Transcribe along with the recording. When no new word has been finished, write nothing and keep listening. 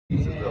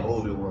Jesus, the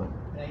Holy One.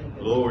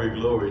 Glory,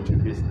 glory to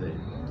his name.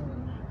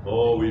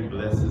 Oh, we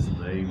bless his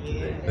name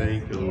today.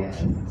 Thank you, Lord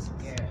Jesus.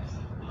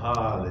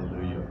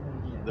 Hallelujah.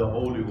 The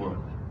Holy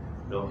One.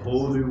 The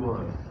Holy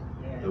One.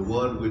 The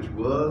one which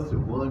was, the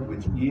one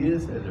which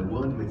is, and the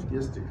one which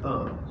is to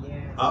come.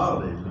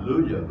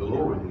 Hallelujah.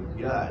 Glory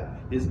to God.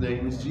 His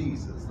name is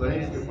Jesus.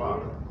 Thank you,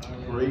 Father.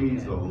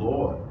 Praise the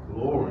Lord.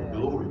 Glory,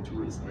 glory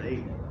to his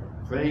name.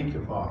 Thank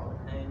you, Father.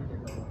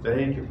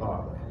 Thank you,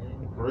 Father.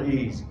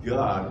 Praise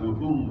God, with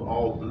whom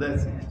all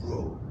blessings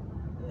flow.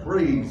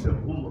 Praise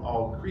him, whom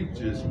all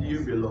creatures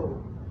here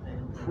below.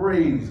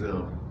 Praise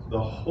him, the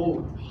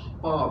Holy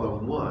Father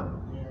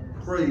one.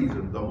 Praise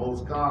him, the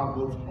most God,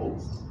 most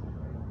host.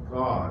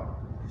 God,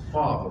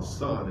 Father,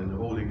 Son, and the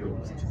Holy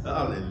Ghost.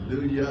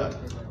 Hallelujah.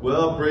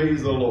 Well,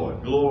 praise the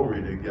Lord.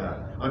 Glory to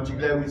God. Aren't you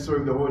glad we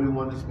serve the Holy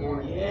One this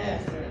morning?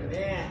 Yes,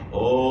 amen.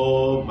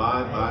 Oh,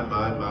 my.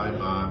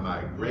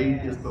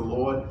 Great is the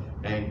Lord,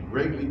 and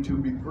greatly to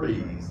be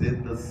praised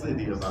in the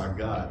city of our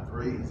God.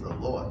 Praise the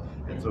Lord.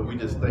 And so we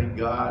just thank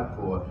God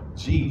for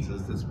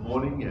Jesus this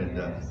morning,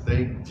 and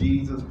thank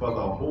Jesus for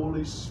the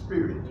Holy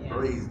Spirit.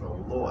 Praise the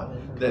Lord,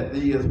 that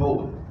he is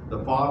holy. The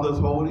Father is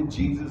holy,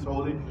 Jesus is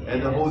holy,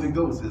 and the Holy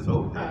Ghost is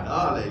holy.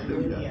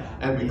 Hallelujah.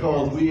 And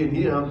because we in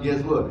him,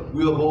 guess what?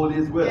 We're holy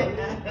as well.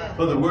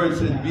 For the word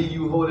says, be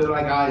you holy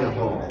like I am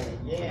holy.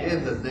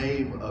 In the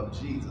name of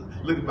Jesus.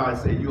 Look at me and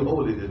say, you're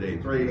holy today.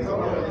 Praise the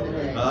Lord.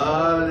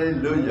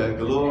 Hallelujah.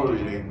 Glory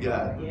to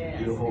God.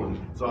 You're holy.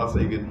 So I'll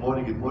say good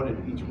morning to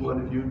each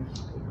one of you.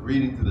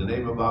 Greeting to the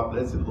name of our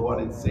blessed Lord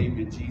and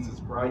Savior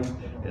Jesus Christ.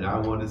 And I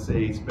want to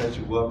say a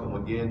special welcome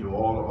again to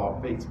all of our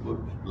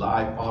Facebook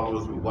Live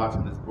followers who are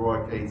watching this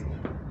broadcast,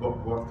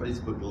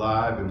 Facebook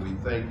Live. And we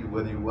thank you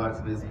whether you're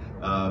watching this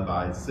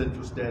by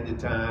Central Standard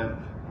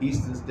Time,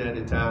 Eastern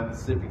Standard Time,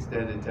 Pacific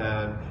Standard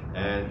Time,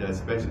 and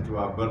especially to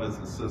our brothers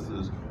and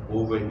sisters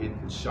over in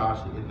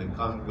Kinshasa, in the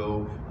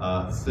Congo,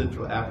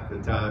 Central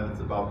Africa time. It's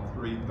about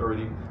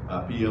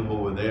 3:30 p.m.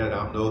 over there. And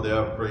I know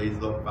they're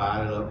praised up,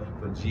 fired up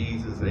for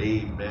Jesus.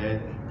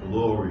 Amen.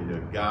 Glory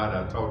to God.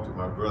 I talked to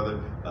my brother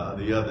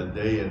the other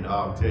day, and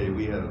I'll tell you,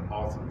 we had an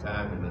awesome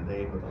time in the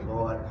name of the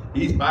Lord.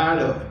 He's fired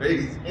up.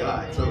 Praise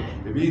God. So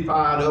if he's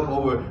fired up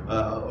over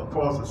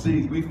across the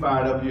seas, we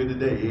fired up here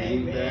today.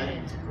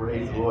 Amen.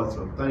 Praise the Lord.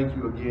 So thank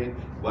you again.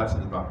 Watching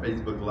this by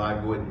Facebook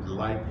Live, go ahead and hit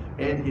like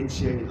and hit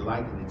share, hit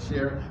like and hit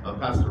share. I'm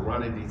Pastor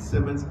Ronnie D.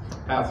 Simmons,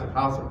 pastor of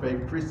House of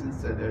Faith Christian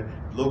Center,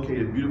 located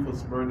in beautiful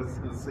Smyrna,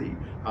 Tennessee.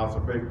 House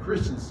of Faith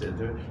Christian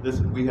Center.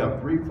 Listen, we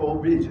have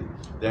threefold vision.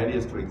 That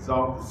is to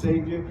exalt the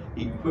Savior,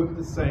 equip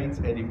the saints,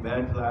 and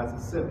evangelize the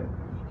sinner.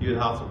 Here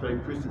at House of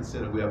Faith Christian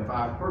Center, we have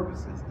 5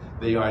 purposes.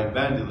 They are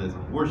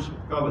evangelism, worship,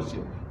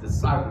 fellowship,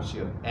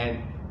 discipleship,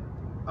 and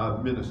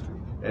ministry.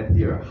 And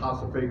here at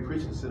House of Faith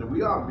Christian Center,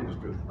 we are a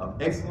ministry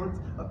of excellence,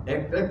 of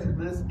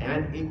effectiveness,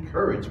 and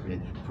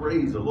encouragement.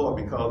 Praise the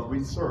Lord, because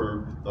we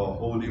serve the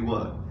Holy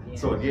One.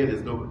 So again,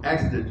 there's no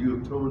accident you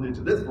have tuned into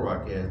this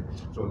broadcast.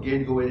 So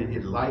again, go ahead and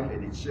hit like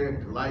and hit share,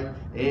 hit like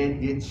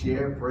and hit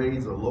share.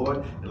 Praise the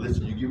Lord. And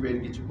listen, you get ready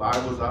to get your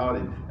Bibles out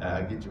and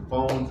get your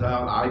phones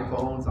out,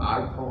 iPhones,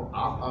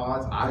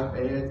 iPods,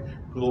 iPads.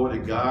 Glory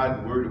to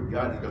God. The Word of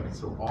God is going to be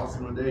so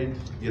awesome today.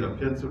 Get a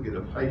pencil, get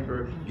a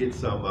paper, get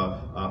some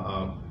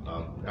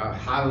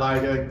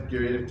highlighter,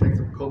 get ready to take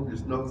some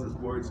copious notes. This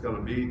word is going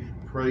to be.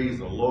 Praise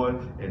the Lord.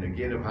 And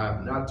again, if I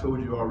have not told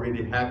you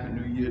already, Happy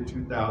New Year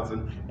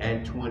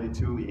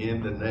 2022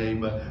 in the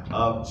name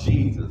of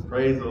Jesus.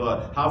 Praise the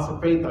Lord. House of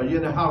Faith, are you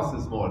in the house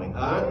this morning?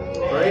 Huh?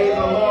 Praise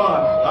the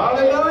Lord.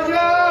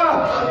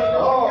 Hallelujah.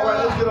 All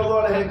right, let's get the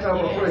Lord a hand clap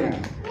of praise.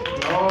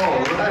 All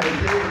right.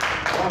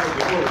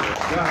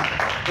 God.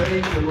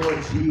 Thank the Lord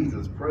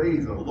Jesus.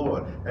 Praise the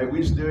Lord. And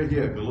we're still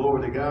here.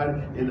 Glory to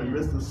God. In the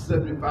midst of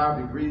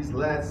 75 degrees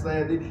last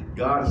Saturday,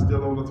 God is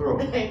still on the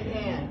throne.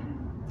 Amen.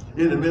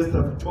 In the midst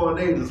of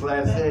tornadoes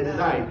last Saturday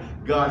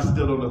night, God is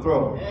still on the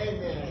throne.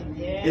 Amen.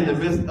 Yes. In the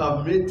midst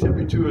of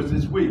mid-temperatures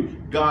this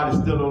week, God is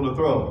still on the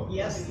throne.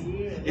 Yes,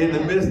 He is. In the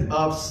midst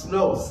of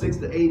snow, 6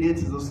 to 8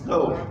 inches of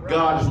snow,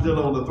 God is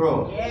still on the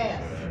throne.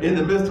 Yes. In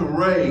the midst of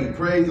rain,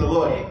 praise the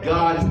Lord,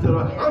 God is still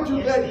on. Aren't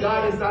you glad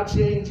God has not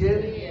changed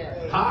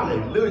yet?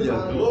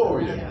 Hallelujah.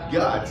 Glory to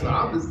God. So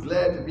I'm just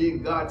glad to be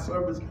in God's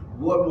service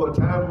one more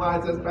time. Why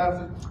is that,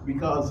 Pastor?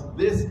 Because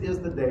this is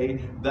the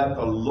day that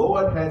the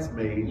Lord has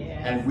made,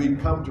 and we've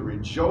come to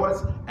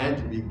rejoice and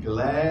to be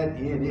glad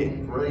in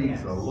it.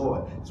 Praise the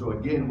Lord. So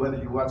again, whether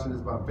you're watching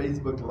this by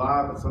Facebook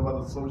Live or some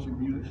other social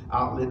media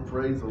outlet,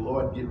 praise the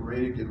Lord. Get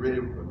ready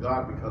for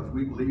God, because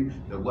we believe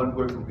that one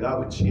word from God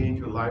would change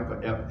your life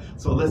forever.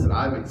 So listen,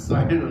 I'm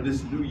excited on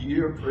this new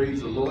year. Praise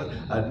the Lord.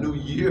 A new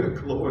year.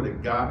 Glory to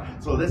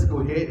God. So let's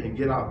go ahead and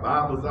get our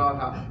Bibles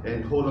out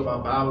and hold up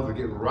our Bibles and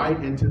get right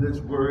into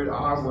this word.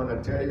 I want to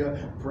tell you,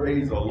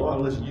 praise the Lord.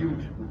 Listen, you,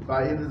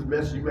 by in this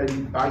message, you may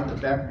be biting the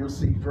back of your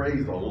seat.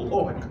 Praise the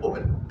Lord.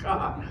 Glory to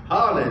God.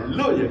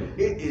 Hallelujah.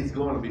 It is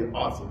going to be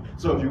awesome.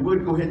 So if you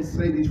would, go ahead and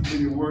say these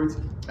familiar words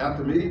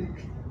after me.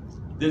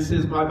 This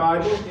is my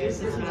Bible. This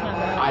is my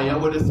Bible. I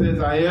am what it says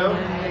I am.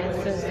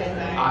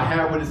 I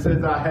have what it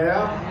says I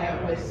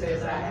have. what it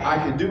says I have. I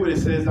can do what it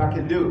says I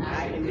can do.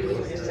 I can do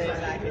what it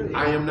says I can do.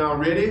 I am now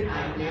ready.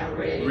 I am now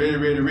ready.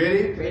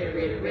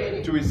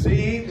 Ready to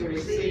receive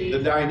the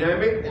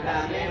dynamic,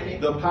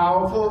 the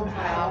powerful,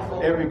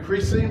 ever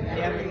increasing,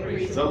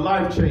 the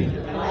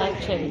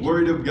life-changing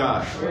Word of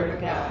God.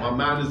 My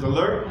mind is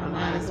alert.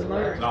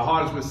 My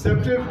heart is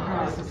receptive.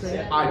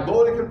 I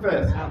boldly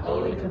confess.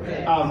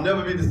 I'll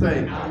never be the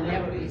same.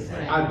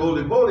 I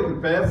boldly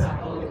confess.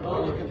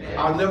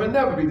 I'll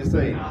never be the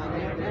same.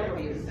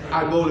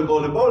 I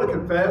boldly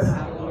confess.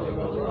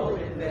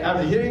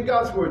 After hearing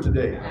God's word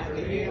today,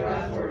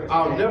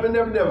 I'll never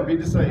be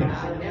the same.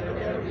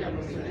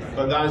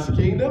 For thine is the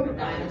kingdom,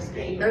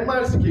 and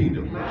mine is the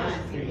kingdom.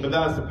 For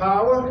thine is the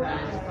power,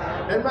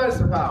 and mine is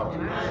the power.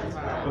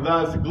 For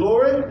thine is the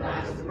glory,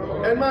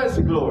 and mine is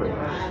the glory.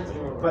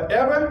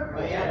 Forever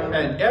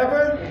and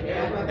ever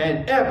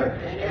and ever.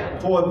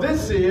 For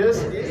this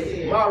is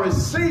my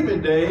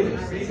receiving day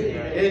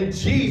in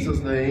Jesus'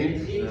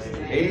 name.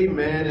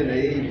 Amen and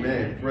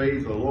amen.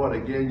 Praise the Lord.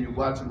 Again, you're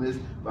watching this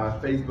by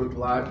Facebook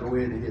Live. Go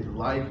ahead and hit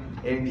like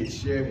and hit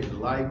share. Hit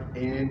like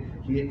and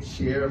hit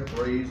share.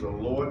 Praise the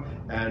Lord.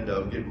 And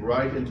get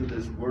right into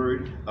this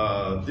word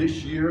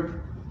this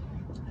year.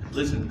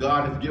 Listen,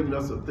 God has given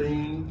us a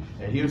theme,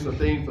 and here's the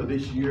theme for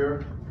this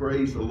year.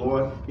 Praise the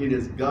Lord. It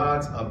is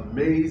God's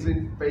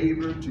amazing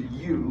favor to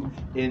you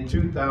in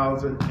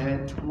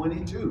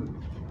 2022.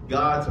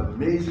 God's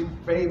amazing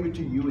favor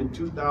to you in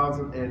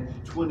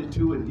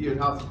 2022. And here at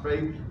House of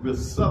Faith, we're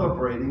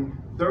celebrating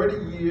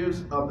 30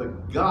 years of the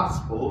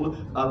gospel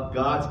of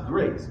God's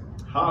grace.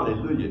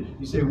 Hallelujah.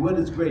 You say, what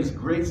is grace?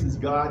 Grace is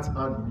God's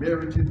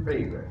unmerited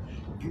favor.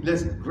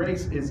 Listen,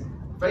 grace is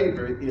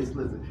favor is,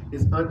 listen,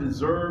 it's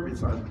undeserved,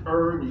 it's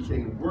unearned, you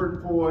can't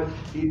work for it.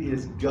 It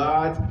is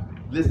God's,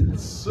 listen,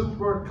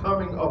 super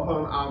coming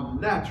upon our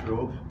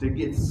natural to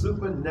get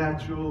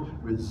supernatural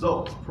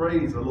results.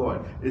 Praise the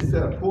Lord. It's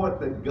that point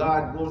that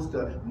God wants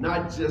to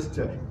not just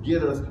to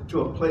get us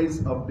to a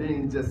place of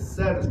being just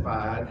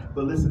satisfied,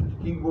 but listen,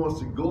 he wants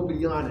to go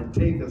beyond and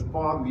take us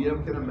far than we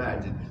ever can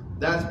imagine.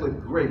 That's what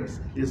grace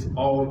is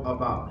all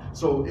about.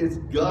 So it's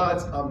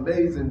God's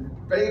amazing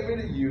favor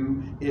to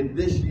you in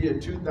this year,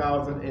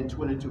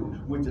 2022.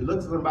 Would you look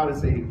to somebody and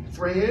say,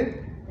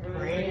 friend,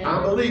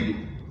 I'm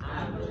believing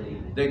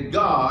that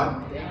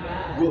God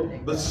will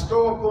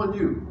bestow upon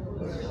you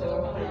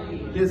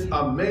his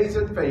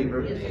amazing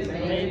favor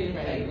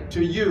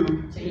to you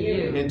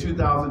in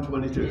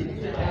 2022.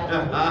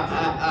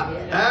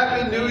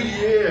 Happy New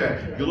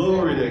Year.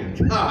 Glory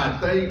to God.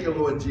 Thank you,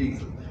 Lord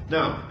Jesus.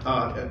 Now,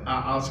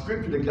 our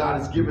scripture that God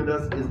has given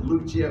us is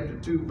Luke chapter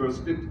 2, verse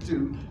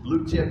 52.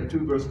 Luke chapter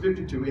 2, verse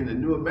 52 in the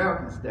New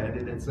American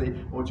Standard. And say,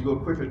 I want you to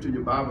go quicker to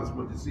your Bibles. I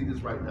want you to see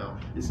this right now.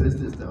 It says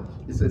this now.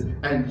 It says,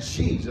 and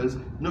Jesus,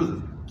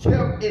 notice,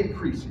 kept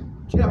increasing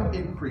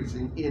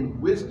in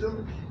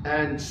wisdom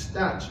and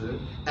stature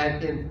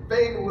and in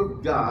favor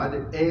with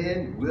God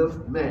and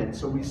with men.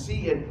 So we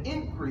see an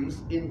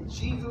increase in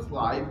Jesus'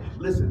 life,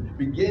 listen,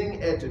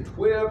 beginning at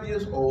 12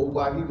 years old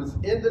while he was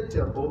in the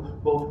temple,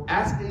 both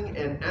asking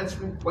and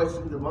answering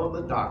questions among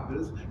the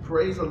doctors.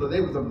 Praise the Lord.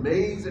 They was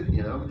amazed at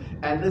him.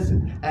 And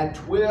listen, at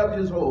 12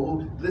 years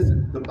old,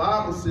 listen, the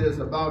Bible says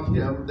about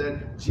him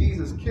that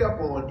Jesus kept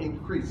on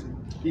increasing.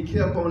 He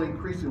kept on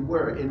increasing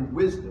where? In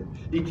wisdom.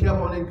 He kept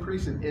on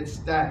increasing in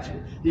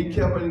stature. He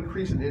kept on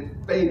increasing in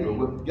favor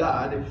with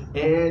God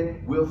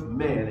and with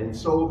man. And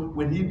so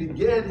when he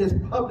began his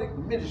public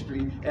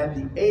ministry at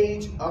the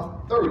age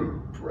of 30,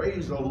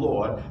 praise the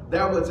Lord,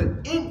 there was an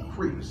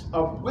increase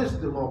of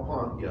wisdom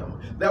upon him.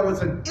 There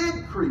was an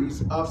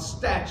increase of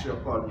stature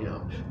upon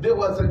him. There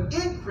was an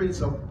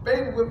increase of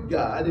favor with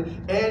God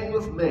and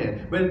with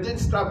man. But it didn't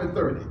stop at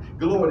 30.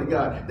 Glory to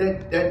God.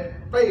 That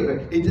favor,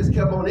 it just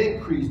kept on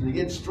increasing. It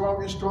gets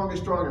stronger and stronger and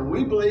stronger. And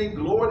we believe,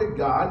 glory to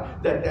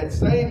God, that that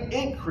same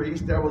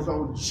increase that was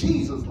on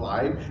Jesus'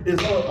 life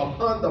is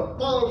upon the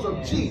followers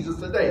of Jesus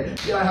today.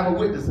 Can I have a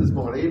witness this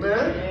morning?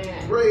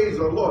 Amen? Praise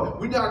the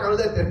Lord. We're not going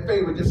to let that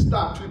favor just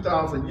stop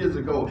 2,000 years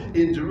ago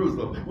in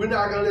Jerusalem. We're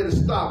not going to let it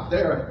stop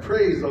there,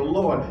 praise the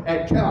Lord,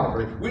 at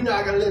Calvary. We're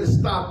not going to let it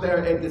stop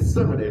there at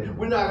Gethsemane.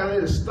 We're not going to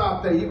let it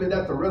stop there even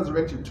at the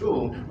resurrection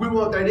tomb. We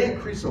want that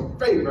increase of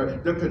favor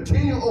to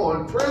continue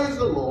on, praise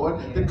the Lord,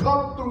 to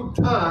come through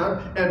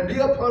time and be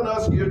upon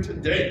us here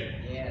today.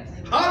 Yes.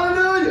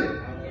 Hallelujah.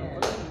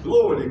 Yes.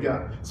 Glory to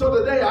God. So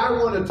today I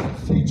wanted to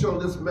teach on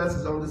this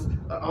message,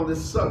 on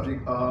this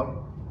subject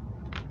of,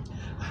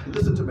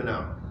 listen to me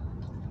now,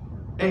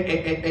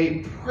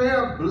 a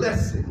prayer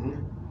blessing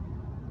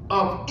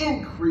of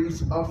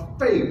increase of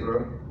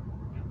favor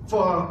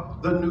for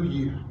the new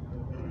year.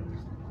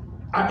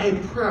 A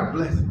prayer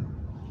blessing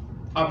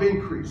of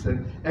increase.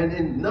 And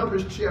in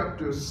Numbers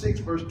chapter 6,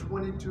 verse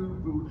 22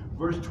 through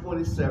verse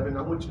 27,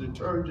 I want you to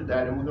turn to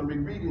that, and we're going to be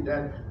reading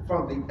that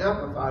from the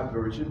Amplified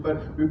Version.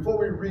 But before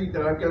we read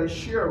that, I've got to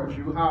share with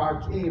you how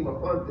I came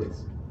upon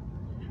this.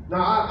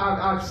 Now,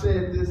 I've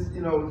said this,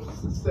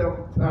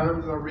 several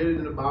times. I read it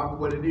in the Bible,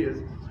 what it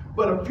is.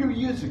 But a few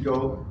years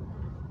ago,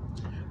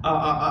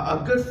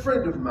 a good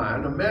friend of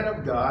mine, a man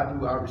of God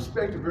who I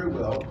respected very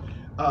well,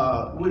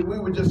 we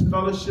were just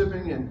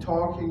fellowshipping and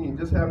talking and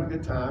just having a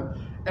good time.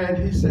 And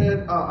he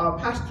said,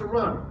 Pastor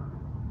Ron,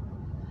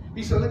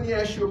 he said, let me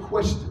ask you a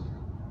question.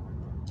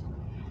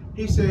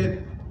 He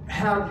said,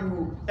 have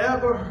you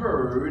ever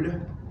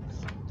heard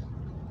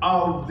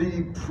of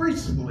the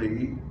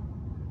priestly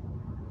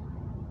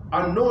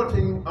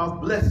anointing of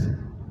blessing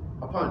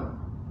upon you?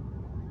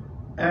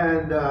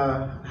 And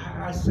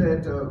I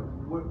said,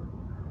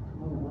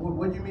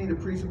 what do you mean the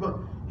priestly?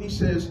 He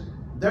says,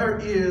 there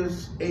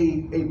is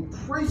a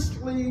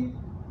priestly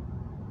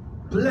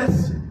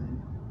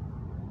blessing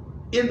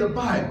in the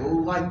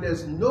Bible like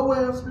there's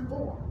nowhere else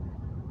before.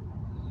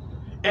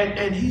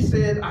 And he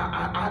said,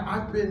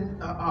 I've been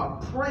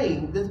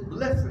praying this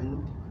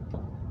blessing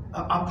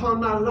upon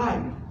my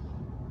life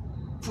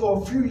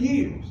for a few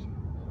years.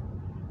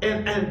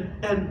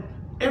 And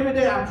every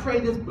day I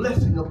pray this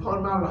blessing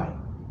upon my life.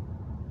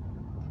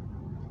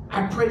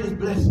 I pray this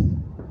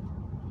blessing.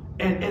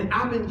 And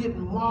I've been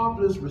getting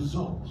marvelous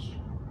results.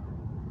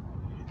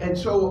 And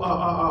so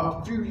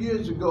a few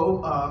years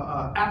ago,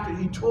 after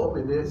he told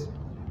me this,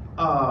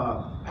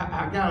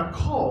 I got a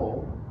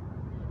call.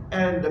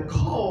 And the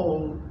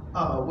call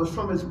was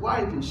from his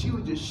wife, and she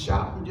was just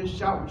shouting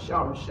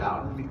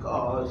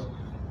because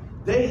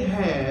they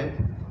had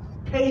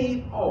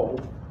paid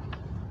off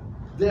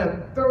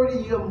their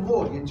 30-year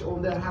mortgage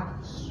on their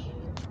house.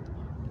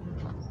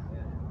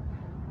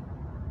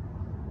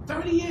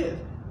 30 years,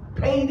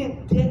 paid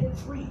it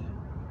debt-free.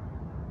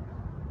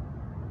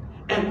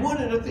 And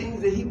one of the things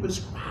that he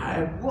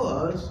prescribed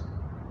was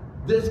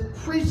this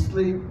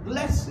priestly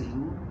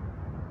blessing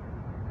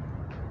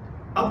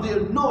of the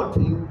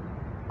anointing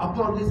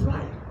upon his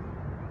life.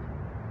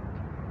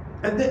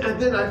 And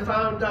then I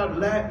found out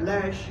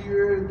last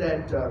year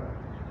that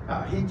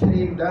he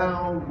came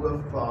down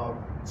with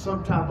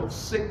some type of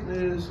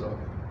sickness or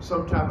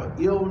some type of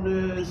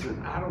illness,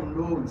 and I don't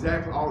know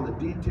exactly all the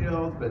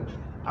details, but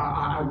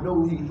I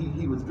know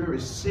he was very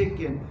sick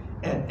and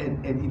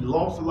he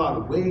lost a lot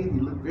of weight. He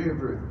looked very,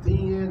 very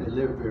thin and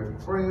lived very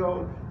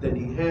frail, that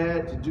he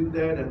had to do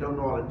that. I don't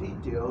know all the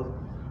details.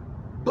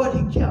 But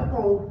he kept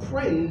on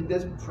praying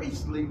this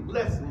priestly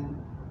blessing,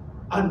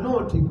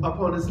 anointing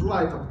upon his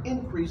life of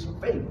increase of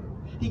favor.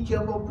 He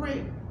kept on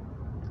praying.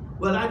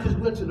 Well, I just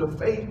went to the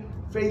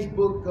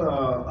Facebook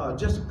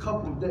just a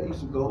couple of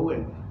days ago,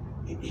 and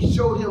he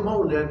showed him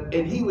on there,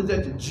 and he was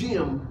at the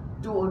gym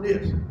doing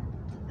this.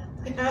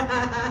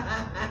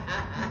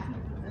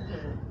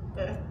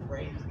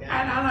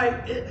 And I'm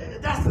like,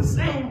 that's the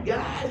same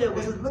guy that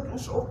was looking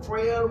so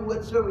frail,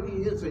 whatever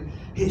he is, and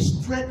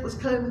his strength was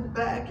coming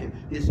back, and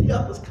his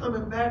health was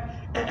coming back.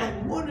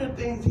 And one of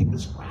the things he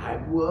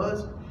prescribed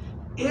was,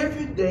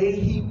 every day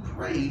he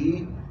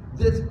prayed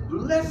this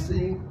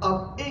blessing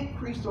of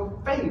increase of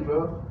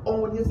favor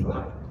on his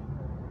life.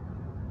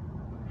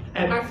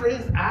 And my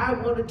friends, I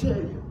want to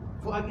tell you,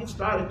 before I get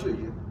started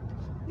to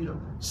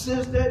you,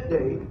 since that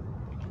day,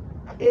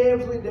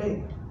 every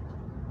day,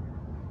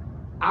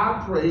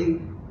 I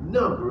prayed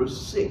Numbers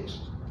 6,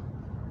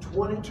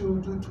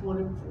 22 to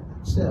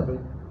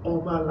 27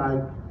 on my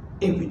life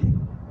every day.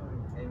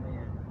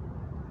 Amen.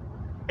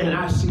 And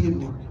I see it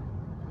working.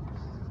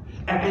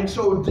 And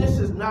so this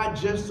is not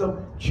just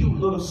some cute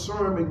little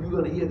sermon you're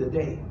going to hear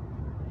today.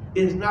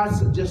 It's not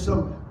just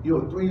some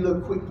three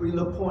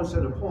little points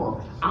in a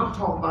poem. I'm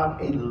talking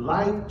about a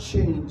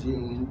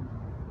life-changing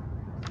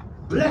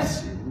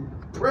blessing,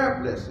 prayer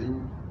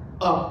blessing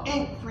of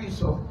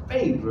increase of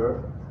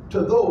favor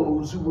to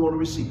those who want to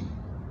receive.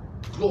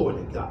 Glory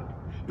to God.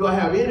 Do I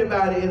have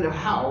anybody in the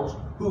house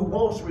who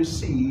wants to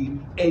receive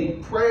a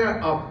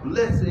prayer of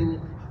blessing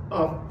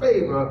of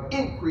favor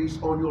increase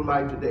on your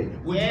life today?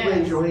 Would you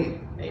raise your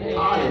hand? Amen.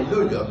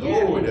 Hallelujah.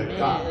 Glory to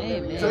God.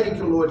 Amen. Thank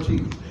you, Lord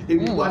Jesus. If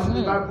you're watching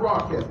this by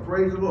broadcast,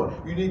 praise the Lord.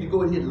 You need to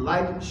go ahead and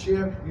like and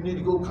share. You need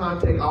to go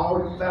contact all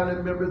your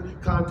family members.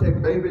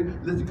 Contact baby.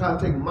 Listen,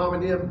 contact mama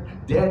them,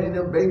 daddy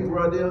them, baby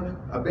brother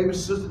them, baby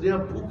sister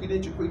them, Pookie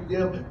them, Chiquique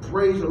them.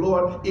 Praise the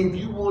Lord. If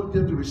you want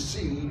them to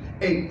receive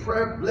a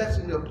prayer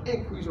blessing of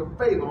increase of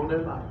favor on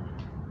their life.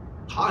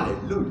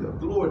 Hallelujah.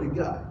 Glory to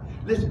God.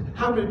 Listen,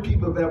 how many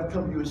people have ever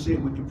come to you and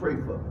said, would you pray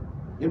for me?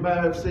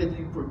 Anybody ever said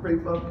you could pray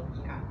for me?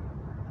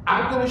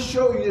 I'm going to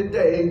show you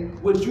today,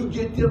 would you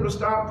get them to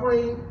start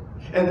praying,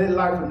 and their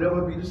life will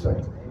never be the same.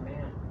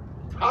 Amen.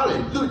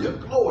 Hallelujah.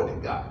 Glory to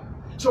God.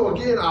 So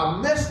again,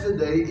 our message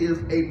today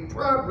is a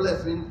prayer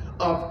blessing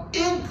of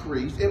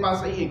increase.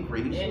 Everybody say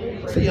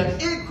increase. See,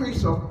 an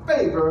increase of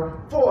favor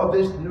for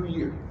this new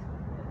year.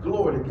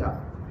 Glory to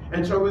God.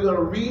 And so we're going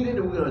to read it,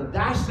 and we're going to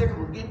dissect,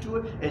 we'll get to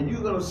it, and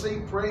you're going to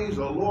sing praise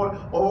the Lord.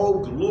 Oh,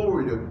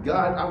 glory to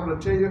God. I'm going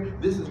to tell you,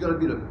 this is going to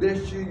be the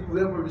best year you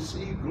ever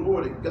received.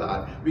 Glory to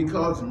God.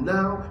 Because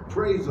now,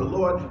 praise the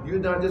Lord, you're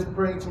not just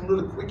praying some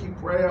little quickie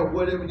prayer or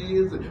whatever it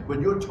is,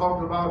 but you're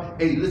talking about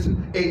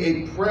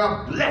a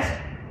prayer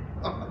blessing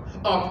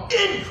of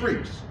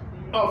increase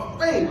of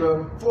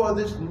favor for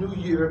this new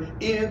year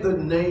in the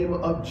name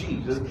of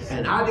Jesus.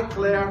 And I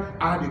declare,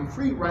 I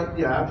decree right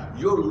now,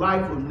 your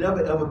life will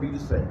never ever be the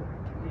same.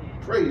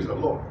 Praise the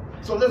Lord.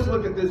 So let's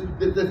look at this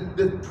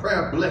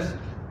prayer blessing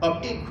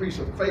of increase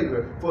of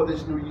favor for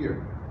this new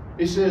year.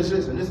 It says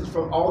this, and this is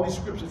from all these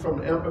scriptures from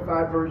the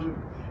Amplified Version.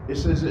 It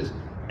says this,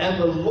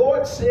 and the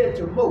Lord said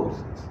to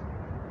Moses,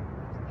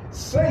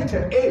 say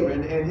to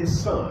Aaron and his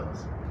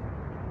sons,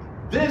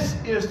 this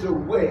is the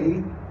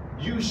way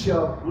you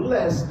shall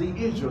bless the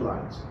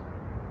Israelites.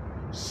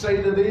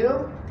 Say to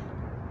them,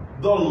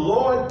 the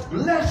Lord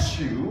bless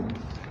you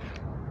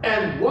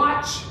and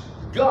watch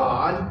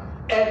God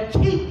and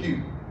keep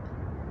you.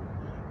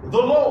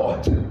 The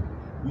Lord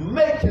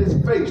make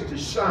his face to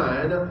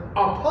shine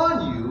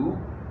upon you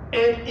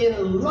and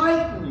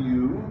enlighten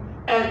you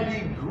and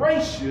be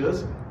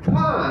gracious,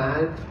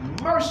 kind,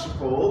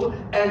 merciful,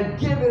 and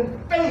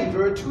giving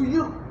favor to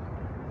you.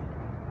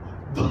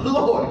 The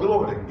Lord,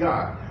 glory to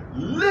God,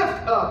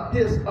 lift up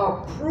his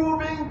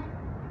approving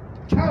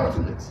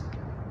countenance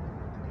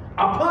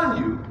upon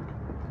you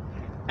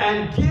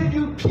and give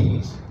you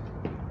peace,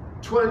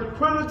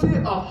 tranquility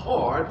of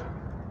heart,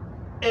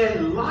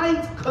 and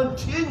life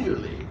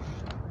continually.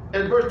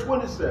 And verse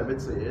 27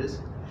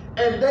 says,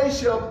 and they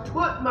shall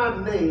put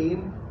my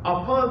name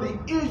upon the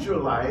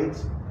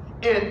Israelites,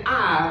 and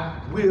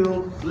I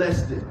will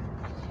bless them.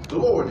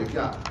 Glory to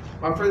God.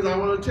 My friends, I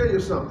want to tell you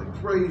something.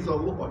 Praise the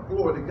Lord.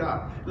 Glory to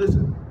God.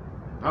 Listen,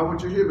 I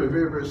want you to hear me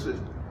very, very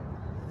simply.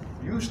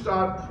 You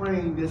start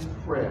praying this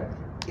prayer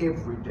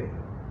every day.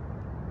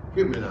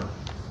 Hear me now.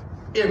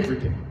 Every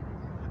day.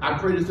 I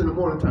pray this in the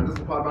morning time. This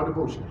is a part of my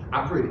devotion.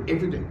 I pray it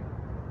every day.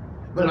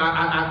 But I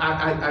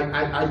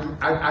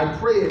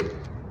pray it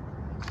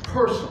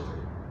personally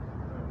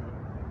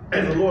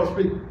as the Lord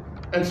speaks.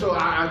 And so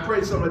I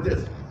pray something like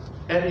this.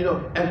 And you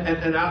know,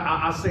 and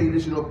I say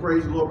this, you know,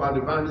 praise the Lord by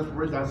divine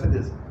inspiration. I say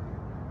this.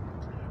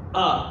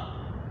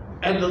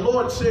 And the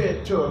Lord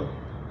said to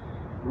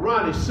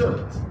Ronnie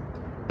Simmons,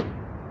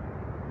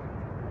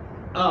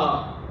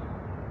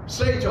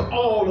 say to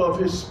all of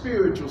his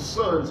spiritual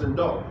sons and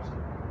daughters,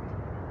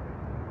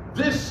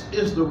 this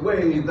is the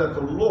way that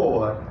the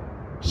Lord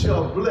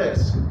shall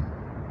bless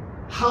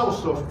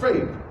House of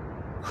Faith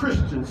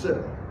Christian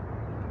Center.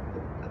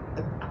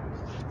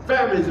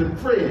 Families and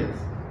friends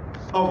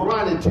of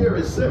Ron and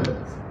Terry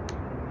Simmons,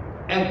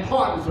 and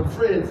partners and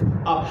friends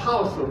of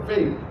House of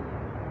Faith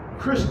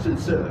Christian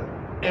Center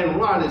and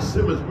Ron and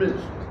Simmons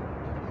Ministries.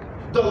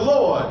 The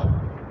Lord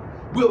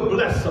will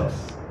bless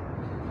us.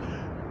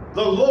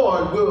 The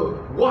Lord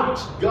will watch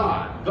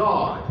God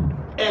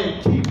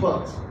and keep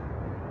us.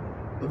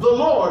 The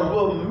Lord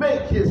will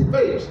make his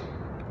face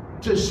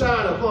to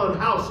shine upon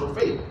House of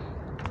Faith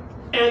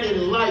and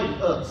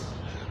enlighten us.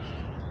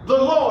 The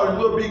Lord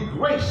will be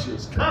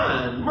gracious,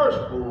 kind,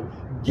 merciful,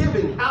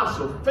 giving House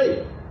of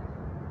Faith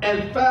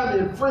and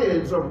family and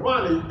friends of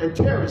Ronnie and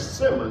Terry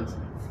Simmons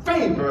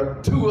favor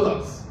to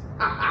us.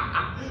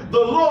 The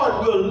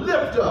Lord will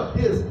lift up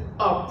his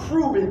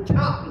approving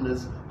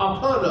countenance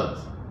upon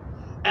us.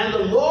 And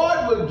the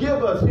Lord will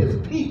give us his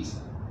peace,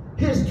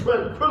 his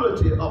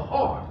tranquility of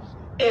heart,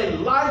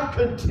 and life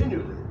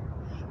continually.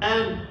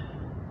 And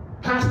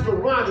Pastor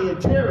Ronnie and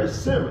Terry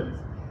Simmons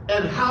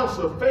and House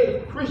of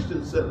Faith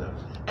Christian Center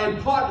and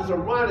partners of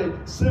Ronnie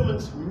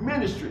Simmons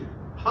Ministry,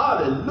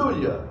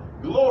 hallelujah,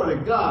 glory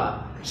to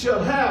God,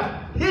 shall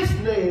have his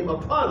name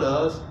upon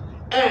us,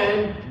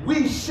 and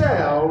we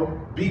shall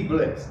be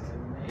blessed.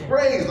 Amen.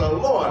 Praise the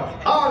Lord.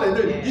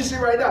 Hallelujah. Amen. You see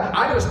right now,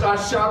 I just start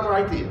shouting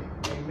right there.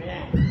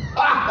 Amen.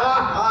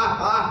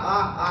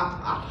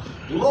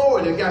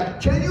 Glory to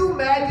God. Can you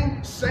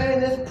imagine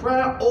saying this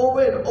prayer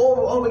over and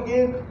over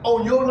again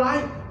on your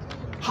life?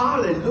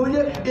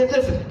 Hallelujah. And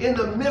listen, in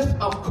the midst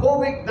of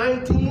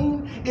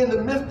COVID-19, in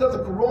the midst of the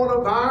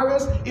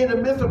coronavirus, in the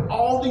midst of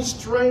all these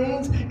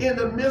strains, in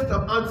the midst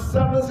of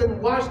unsettledness in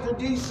Washington,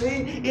 D.C.,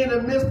 in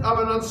the midst of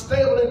an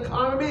unstable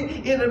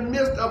economy, in the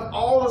midst of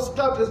all the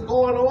stuff that's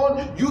going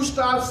on, you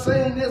start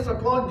saying this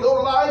upon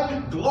your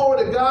life.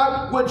 Glory to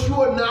God, what you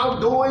are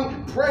now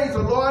doing. Praise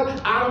the Lord.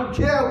 I don't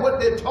care what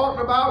they're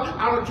talking about.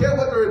 I don't care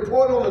what they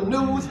report on the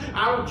news.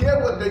 I don't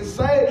care what they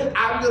say.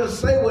 I'm going to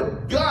say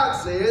what God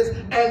says,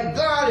 and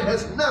God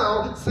has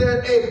now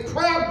said a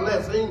prayer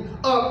blessing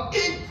of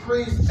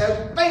increase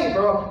and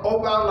favor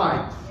over our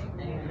life.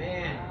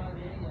 Amen.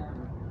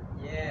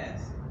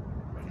 Yes.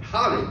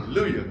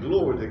 Hallelujah.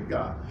 Glory to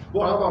God.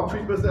 Boy, I'm about to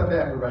preach myself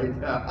happy right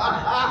now.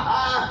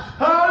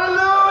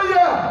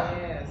 Hallelujah.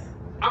 Yes.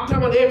 I'm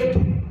talking about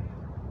everything.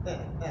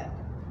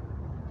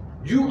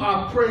 You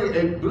are praying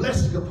a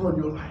blessing upon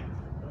your life.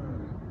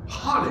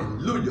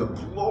 Hallelujah.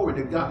 Glory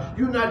to God.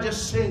 You're not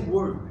just saying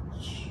words.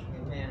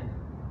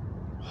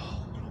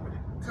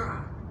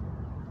 God,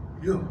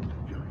 you're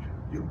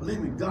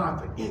believing God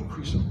for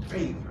increase of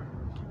favor,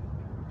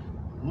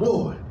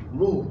 more and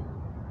more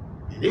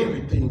in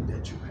everything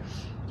that you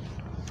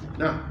have.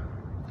 Now,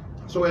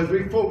 so as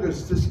we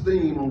focus this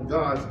theme on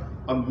God's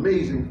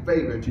amazing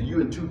favor to you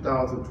in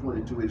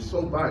 2022, it's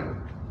so vital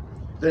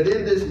that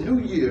in this new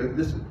year,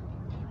 listen,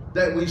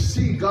 that we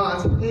see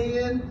God's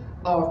hand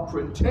of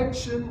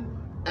protection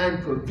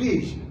and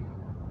provision,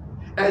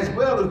 as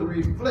well as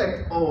we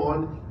reflect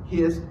on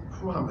his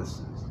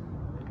promises.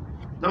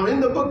 Now in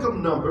the book of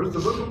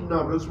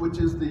Numbers, which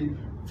is the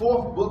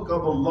fourth book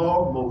of the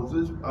law of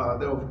Moses,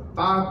 there were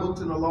 5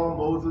 books in the law of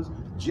Moses: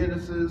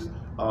 Genesis,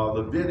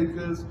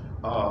 Leviticus,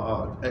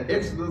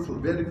 Exodus,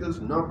 Leviticus,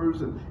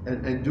 Numbers,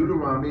 and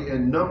Deuteronomy,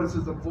 and Numbers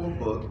is the 4th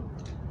book.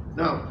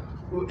 Now,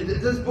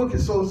 this book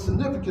is so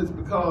significant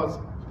because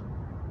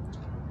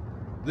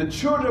the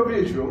children of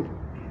Israel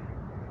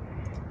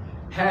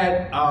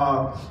had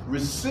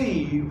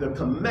received the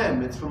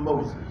commandments from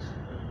Moses,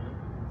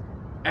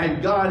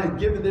 and God had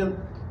given them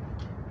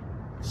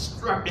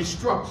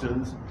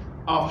instructions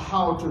of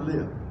how to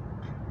live.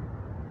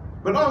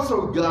 But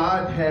also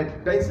God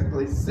had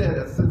basically set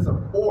a sense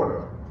of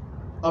order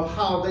of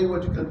how they were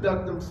to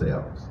conduct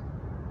themselves.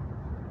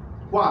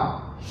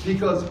 Why?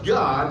 Because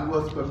God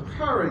was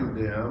preparing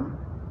them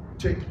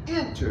to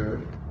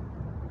enter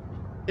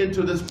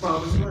into this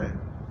promised land.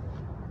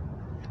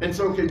 And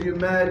so can you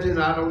imagine,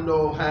 I don't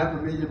know,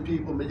 500,000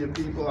 people, they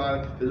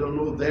don't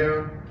know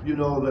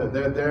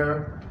they're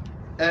there.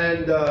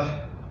 And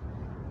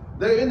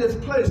they're in this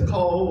place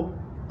called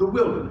the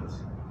wilderness.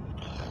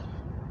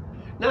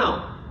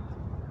 Now,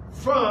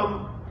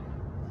 from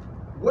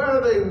where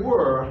they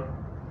were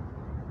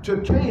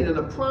to Canaan,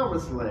 the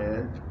promised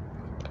land,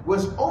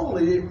 was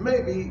only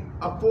maybe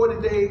a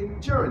 40-day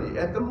journey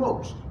at the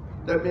most.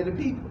 That many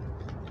people.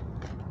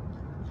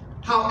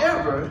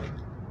 However,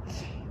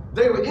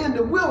 they were in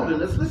the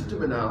wilderness, listen to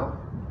me now,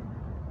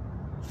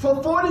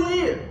 for 40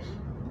 years.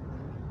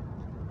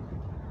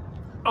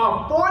 A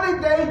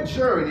 40-day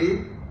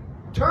journey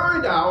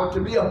turned out to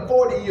be a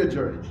 40-year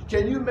journey.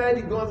 Can you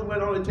imagine going somewhere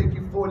that only take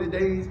you 40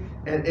 days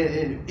and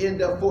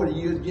end up 40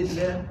 years getting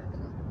there?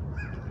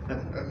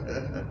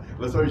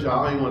 Well, sorry,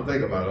 y'all, I don't even want to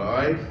think about it, all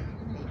right?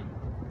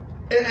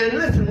 And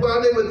listen, while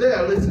they were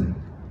there, listen,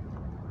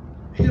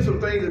 here's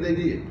some things that they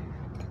did.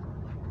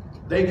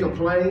 They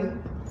complained.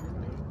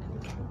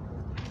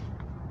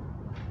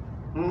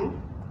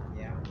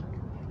 Yeah.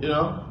 You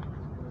know,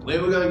 they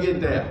were going to get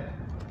there,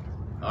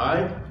 all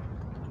right?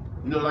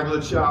 You know, like a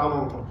little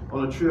child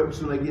on a trip,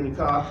 soon they get in the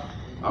car,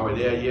 are we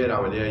there yet?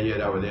 Are we there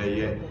yet? Are we there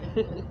yet?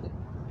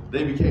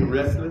 They became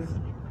restless.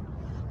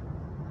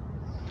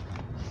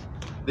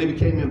 They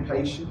became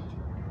impatient.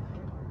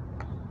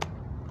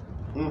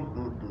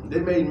 They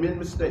made many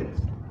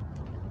mistakes.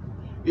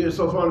 It's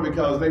so funny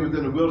because they was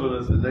in the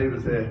wilderness and they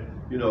would say,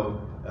 you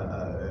know,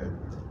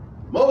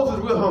 Moses,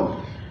 we're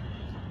hungry.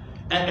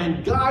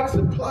 And God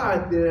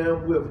supplied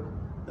them with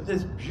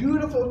this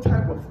beautiful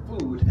type of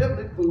food,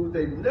 heavenly food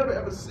they've never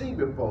ever seen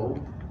before,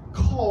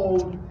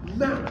 called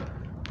manna.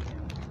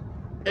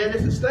 And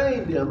it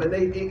sustained them, and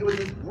it was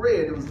this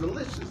bread, it was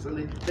delicious,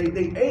 and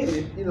they ate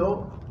it, you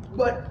know,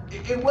 but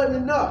it wasn't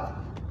enough.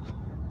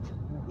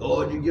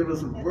 Lord, you give us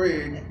some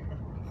bread,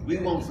 we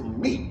want some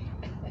meat.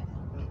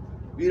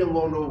 We don't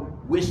want no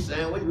wish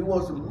sandwich, we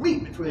want some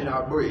meat between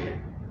our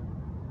bread.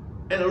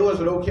 And the Lord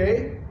said,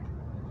 okay.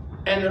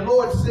 And the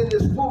Lord sent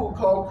this food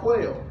called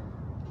quail,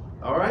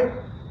 all right?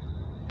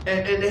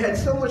 And they had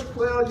so much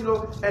quail, you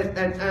know, and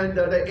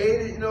they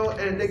ate it, you know,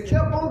 and they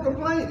kept on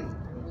complaining.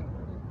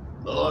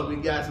 Lord, we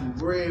got some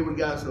bread, we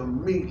got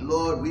some meat,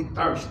 Lord, we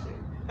thirsty.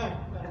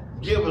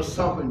 Give us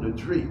something to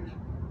drink.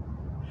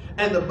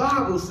 And the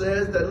Bible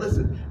says that,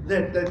 listen,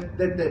 that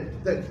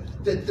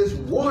this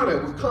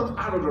water would come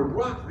out of the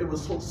rock. It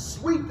was so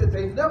sweet that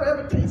they never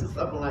ever tasted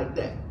something like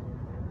that.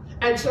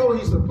 And so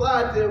he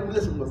supplied them,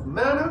 listen, with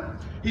manna.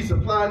 He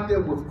supplied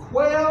them with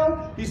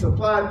quail. He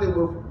supplied them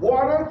with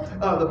water.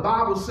 The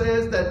Bible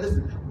says that,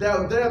 listen,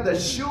 their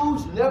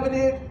shoes never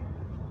did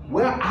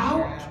wear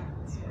out.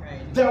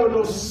 There was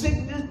no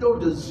sickness, no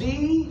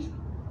disease.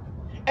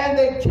 And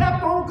they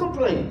kept on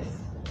complaining.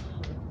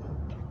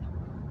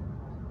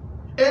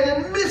 And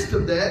in the midst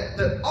of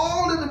that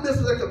all in the midst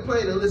of that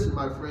complaining, listen,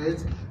 my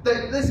friends,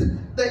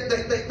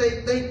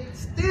 they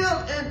still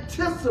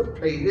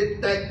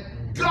anticipated that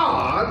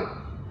God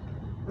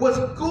was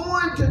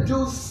going to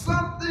do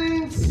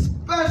something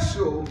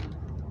special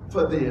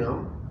for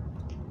them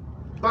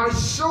by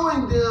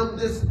showing them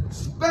this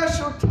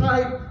special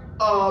type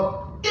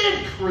of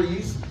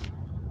increase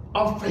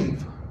of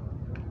favor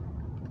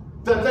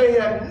that they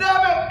have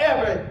never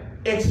ever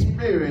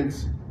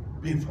experienced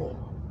before.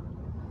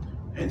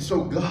 And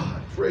so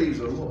God, praise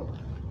the Lord,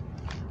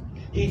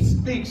 he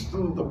speaks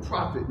through the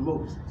prophet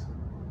Moses.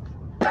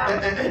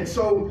 And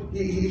so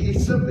he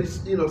simply,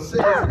 you know, says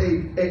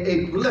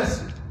a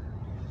blessing,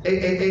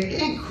 an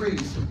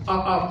increase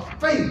of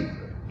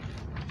favor.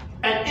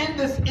 And in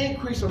this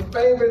increase of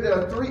favor, there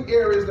are 3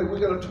 areas that we're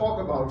going to talk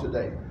about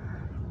today.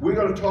 We're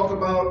going to talk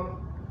about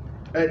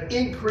an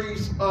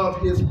increase of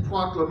his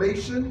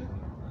proclamation.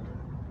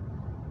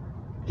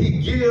 He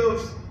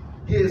gives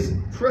his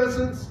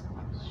presence,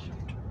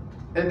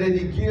 and then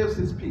he gives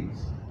his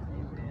peace.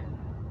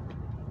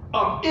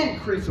 An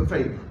increase of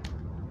favor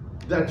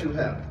that you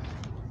have.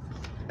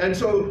 And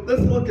so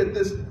let's look at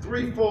this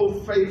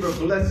threefold favor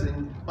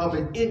blessing of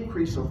an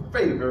increase of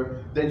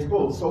favor that he's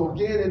supposed. So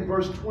again in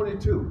verse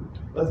 22,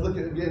 let's look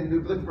at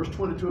verse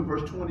 22 and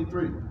verse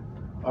 23.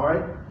 All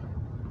right?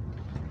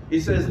 He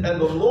says, and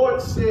the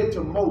Lord said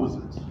to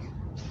Moses,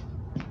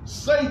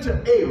 say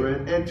to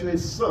Aaron and to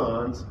his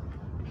sons,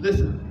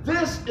 listen,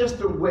 this is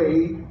the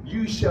way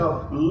you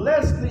shall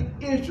bless the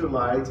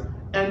Israelites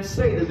and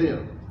say to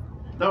them.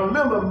 Now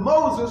remember,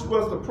 Moses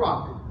was the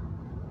prophet.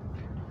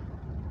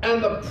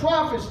 And the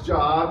prophet's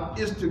job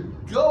is to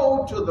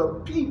go to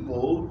the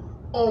people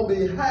on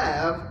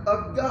behalf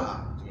of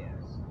God. Yes.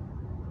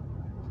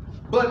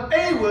 But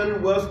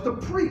Aaron was the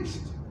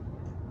priest.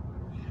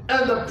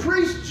 And the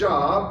priest's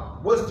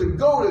job was to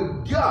go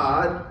to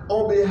God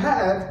on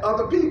behalf of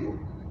the people.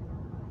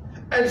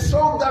 And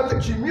so that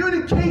the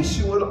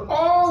communication would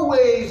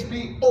always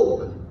be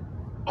open.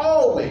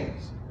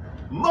 Always.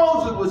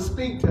 Moses would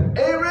speak to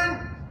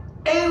Aaron.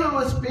 Aaron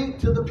would speak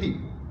to the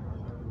people.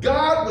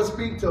 God would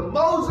speak to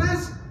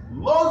Moses.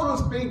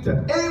 Moses would speak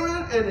to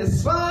Aaron and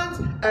his sons.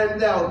 And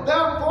now,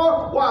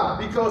 therefore, why?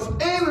 Because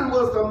Aaron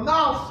was the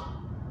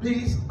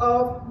mouthpiece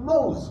of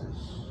Moses.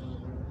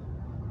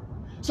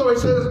 So he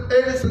says,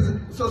 Aaron says,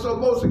 so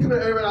Moses, come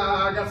here, Aaron,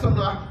 I got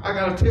something, I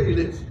got to tell you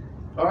this.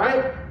 All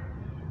right?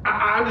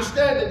 I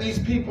understand that these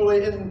people are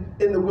in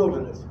the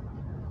wilderness.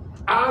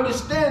 I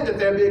understand that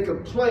they're being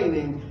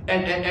complaining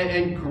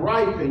and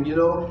griping, you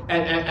know,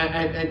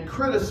 and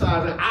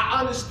criticizing.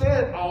 I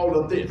understand all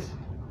of this.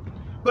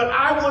 But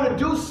I want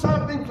to do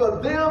something for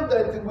them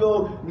that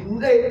will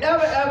they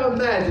ever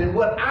imagine.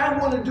 What I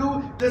want to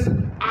do,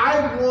 listen,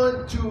 I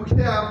want to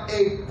have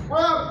a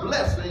prayer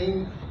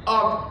blessing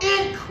of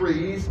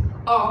increase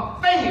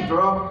of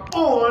favor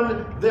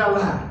on their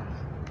lives.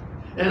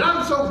 And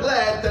I'm so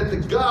glad that the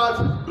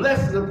God's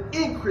blessing of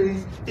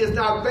increase is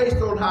not based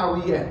on how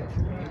we act.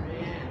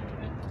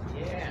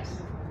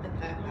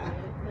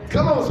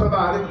 Come on,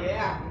 somebody.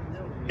 Yeah.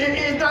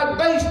 It's not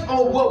based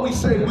on what we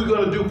say we're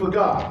going to do for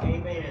God.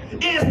 Amen.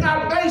 It's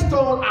not based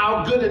on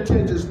our good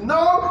intentions.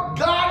 No,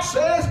 God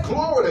says,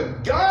 glory to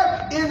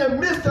God, in the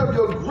midst of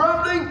your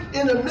grumbling,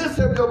 in the midst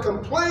of your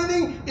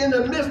complaining, in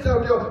the midst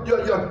of your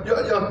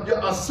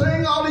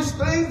saying all these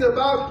things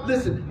about,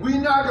 listen,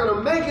 we're not going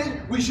to make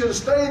it. We should have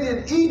stayed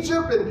in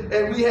Egypt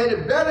and we had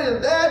it better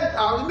than that.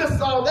 I missed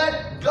all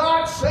that.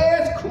 God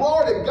says,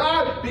 glory to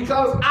God,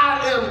 because I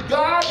am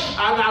God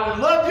and I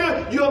love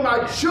you. You're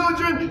my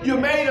children. You're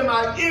made in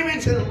my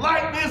image and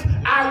likeness.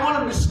 I want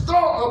to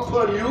bestow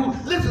upon you,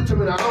 listen to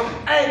me now,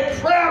 a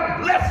prayer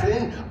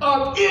blessing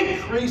of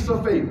increase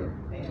of favor.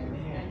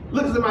 Amen.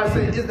 Look at somebody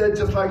saying, isn't that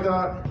just like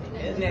God?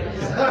 Isn't it?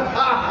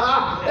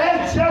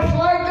 That's just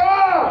like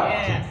God.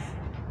 Yes.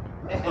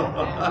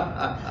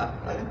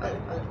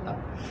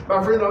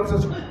 My friend, I'm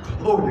just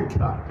glory to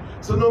God.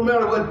 So no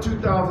matter what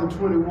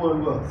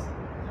 2021 was,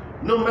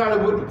 no matter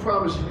what the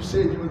promise you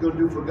said you were going to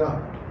do for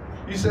God,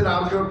 you said I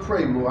was going to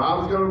pray more, I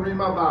was going to read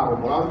my Bible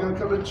more, I was going to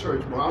come to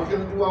church more, I was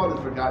going to do all this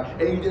for God,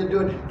 and you didn't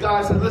do it.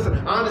 God said, listen,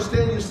 I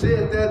understand you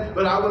said that,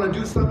 but I want to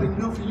do something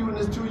new for you in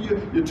this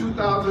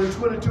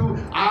 2022.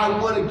 I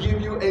want to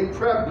give you a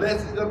prayer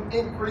blessing of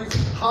increase,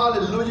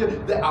 hallelujah,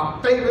 that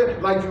are favor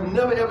like you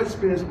never ever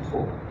experienced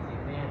before.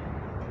 Amen.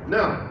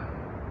 Now,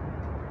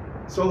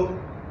 so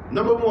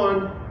number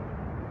one,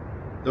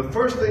 the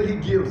first thing he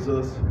gives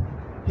us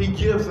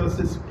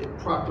this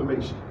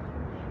proclamation.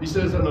 He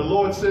says, and the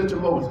Lord said to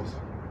Moses,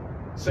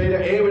 say to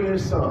Aaron and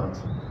his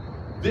sons,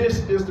 this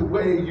is the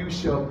way you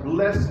shall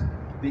bless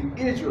the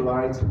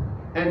Israelites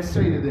and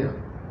say to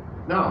them.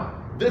 Now,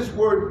 this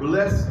word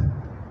bless,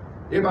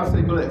 everybody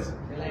say bless.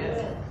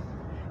 Bless.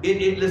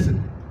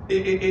 Listen,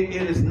 it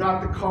is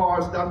not the car,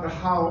 it's not the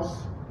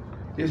house,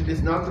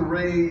 it's not the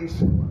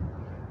raise,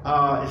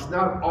 it's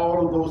not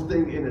all of those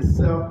things in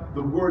itself.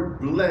 The word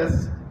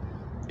bless,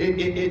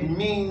 it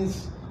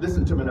means,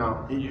 listen to me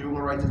now, you want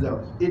to write this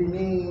down, it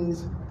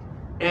means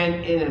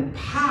an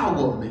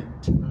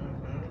empowerment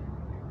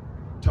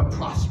to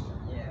prosper.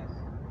 Yes.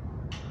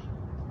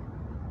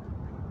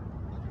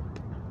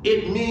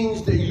 It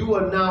means that you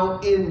are now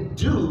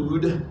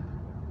endued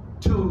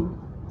to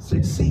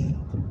succeed.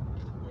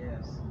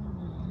 Yes.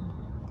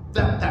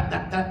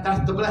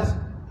 That's the blessing.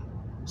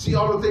 See,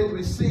 all the things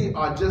we see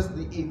are just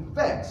the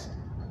effects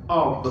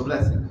of the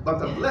blessing. But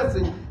the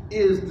blessing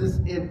is this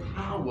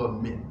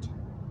empowerment.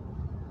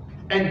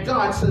 And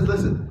God says,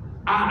 listen,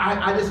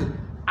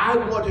 I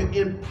want to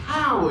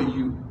empower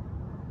you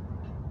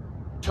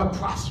to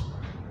prosper.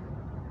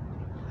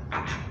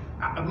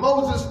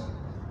 Moses,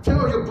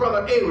 tell your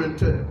brother Aaron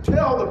to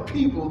tell the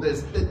people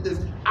this.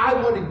 I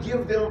want to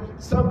give them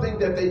something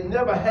that they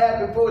never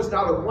had before. It's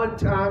not a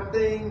one-time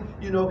thing.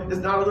 You know, it's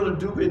not a little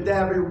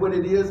doobie-dabby what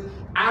it is.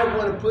 I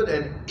want to put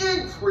an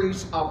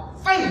increase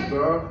of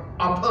favor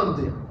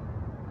upon them.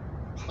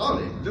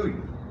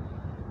 Hallelujah.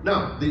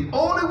 Now, the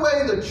only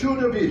way the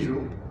children of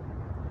Israel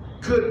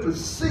could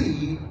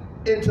proceed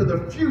into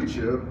the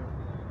future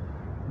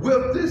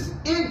with this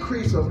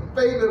increase of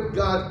favor of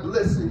God's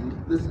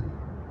blessing, listen,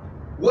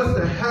 was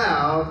to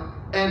have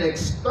an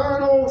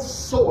external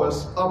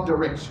source of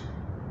direction.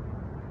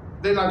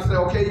 They like to say,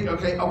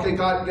 okay,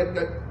 God,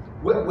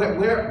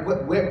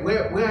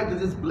 Where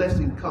does this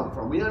blessing come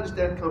from? We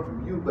understand it comes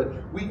from you, but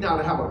we have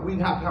to have a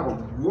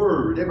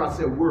word. Everybody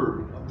say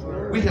word.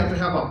 We have to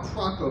have a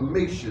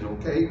proclamation,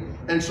 okay?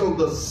 And so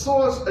the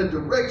source and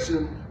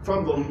direction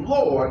from the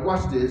Lord,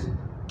 watch this,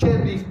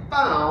 can be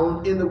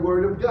found in the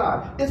Word of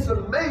God. It's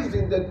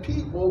amazing that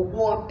people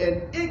want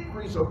an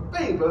increase of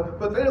favor,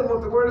 but they don't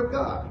want the Word of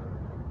God.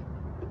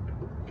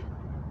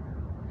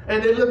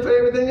 And they look for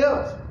everything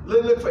else.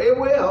 They look for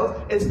everywhere else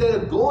instead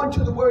of going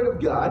to the Word of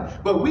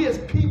God. But we as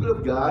people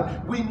of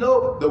God, we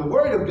know the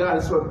Word of God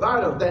is so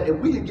vital that if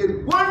we can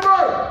get one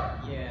word,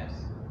 Yes.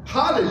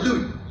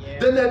 hallelujah,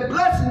 Yes. then that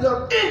blessing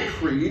of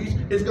increase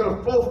is going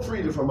to flow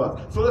freely from us.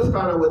 So let's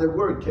find out where that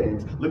word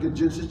came. Look at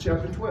Genesis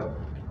chapter 12.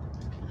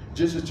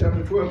 Genesis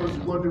chapter 12, verses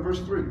 1 to verse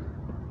 3.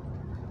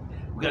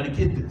 We got to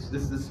get this.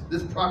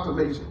 This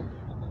proclamation.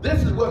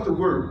 This is what the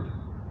word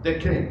that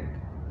came.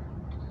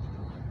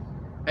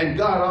 And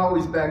God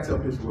always backs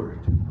up his word.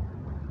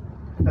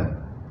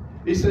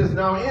 He says,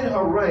 now in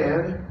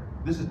Haran,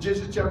 this is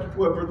Genesis chapter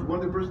 12, verse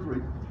 1 to verse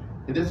 3.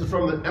 And this is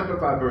from the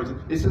Amplified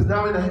Version. It says,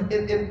 now in Haran,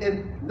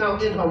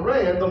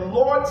 the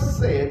Lord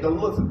said,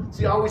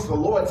 see, always the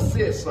Lord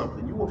says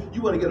something. You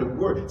want to get a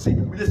word. See,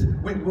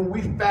 when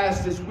we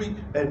fast this week,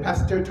 and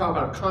Pastor Terry talked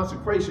about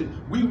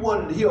consecration, we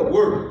wanted to hear a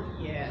word.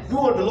 Yes. We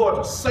wanted the Lord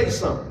to say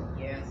something.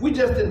 Yes. We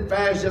just didn't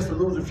fast just to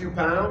lose a few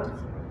pounds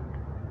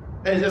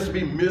and just to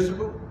be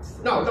miserable.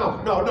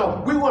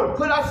 No. We want to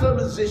put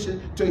ourselves in a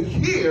position to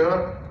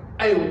hear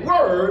a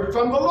word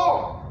from the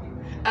Lord.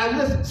 And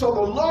listen, so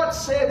the Lord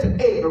said to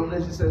Abram,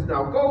 and he says,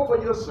 now go for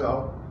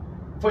yourself,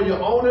 for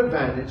your own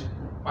advantage,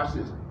 watch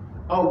this,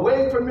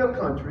 away from your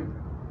country,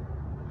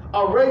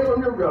 away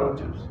from your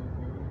relatives,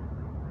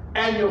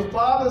 and your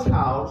father's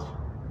house,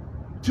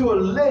 to a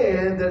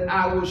land that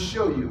I will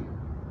show you.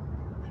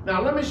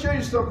 Now let me show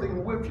you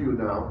something with you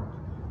now,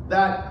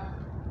 that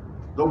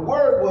the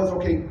word was,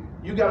 okay,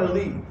 you got to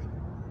leave.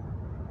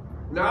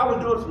 Now I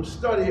was doing some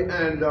study,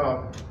 and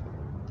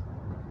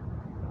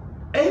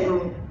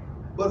Abram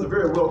was a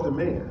very wealthy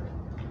man.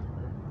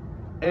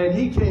 And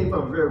he came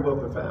from a very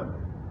wealthy family.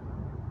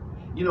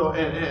 You know,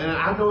 and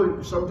I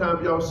know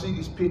sometimes y'all see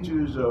these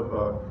pictures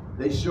of,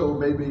 they show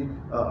maybe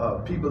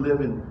people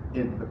living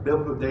in the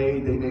biblical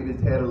days, they maybe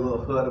had a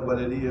little hut or what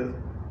it is.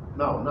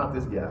 No, not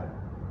this guy.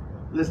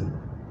 Listen,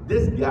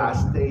 this guy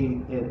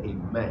stayed in a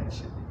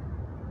mansion.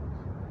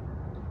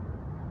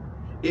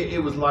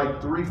 It was like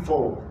three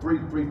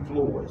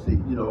floors. You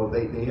know,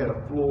 they had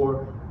a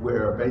floor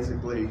where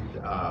basically,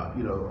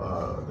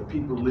 the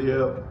people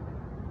lived.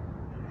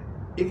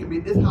 It could be,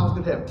 this house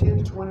could have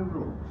 10 to 20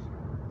 rooms.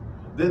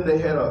 Then they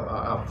had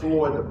a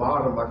floor at the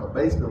bottom, like a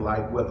basement,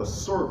 like where the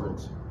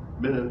servants,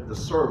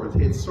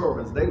 head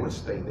servants, they would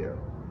stay there.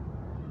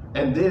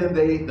 And then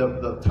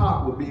the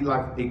top would be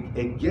like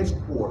a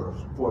guest quarters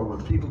for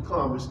when people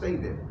come and stay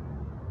there.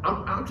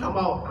 I'm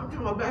talking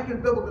about back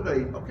in biblical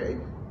days. Okay,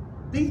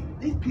 these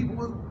people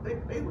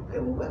they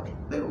were wealthy.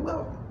 They were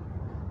wealthy.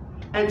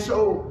 And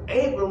so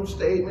Abram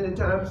stayed many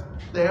times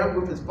there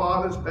with his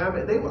father's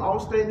family. They would all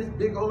stay in this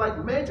big old like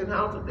mansion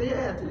house that they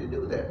had to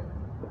do that.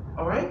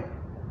 All right?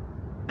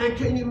 And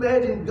can you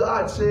imagine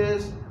God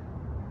says,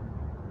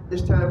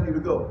 it's time for you to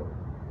go.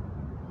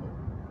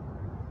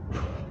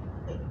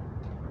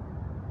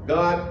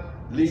 God,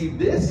 leave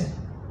this.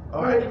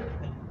 All right?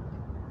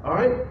 All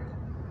right?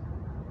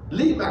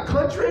 Leave my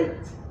country?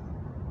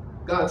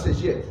 God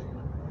says yes.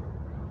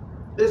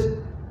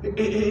 Listen,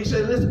 he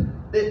said,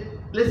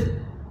 listen.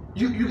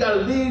 You got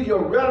to leave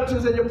your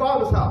relatives and your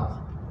father's house.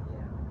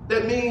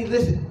 That means,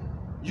 listen,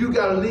 you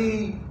got to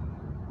leave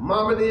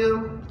mama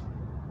them,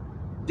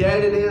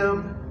 daddy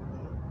them,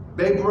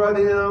 baby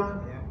brother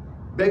them,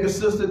 baby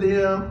sister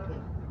them,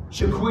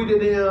 Shaquita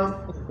them,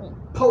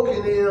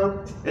 Pokey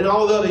them, and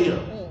all the other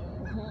them.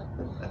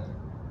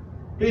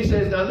 He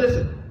says, now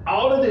listen,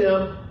 all of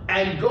them,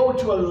 and go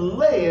to a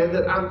land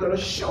that I'm going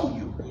to show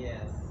you.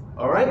 Yes.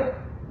 All right?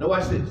 Now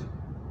watch this.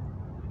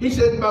 He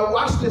says, now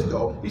watch this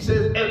though. He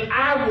says, and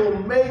I will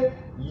make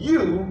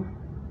you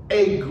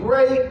a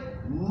great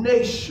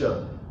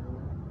nation.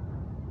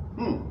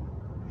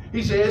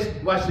 He says,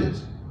 watch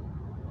this.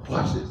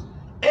 Watch this.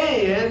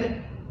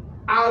 And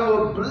I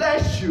will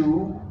bless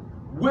you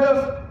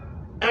with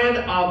an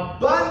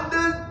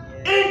abundant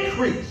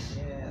increase.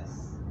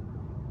 Yes.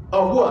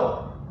 Of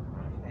what?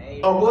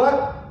 Favor. Of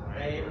what?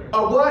 Favor.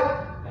 Of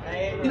what?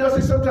 Favor. You know,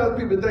 see, sometimes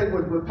people think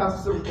when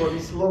Pastor Silver for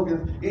these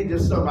slogans, it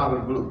just something out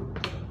of the blue.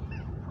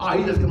 Oh,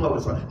 he just come up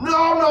with something.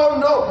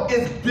 No.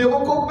 It's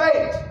biblical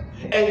based.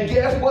 And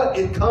guess what?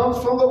 It comes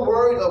from the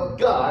word of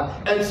God.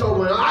 And so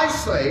when I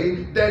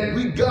say that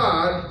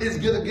God is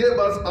going to give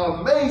us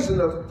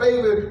amazing of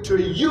favor to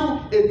you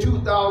in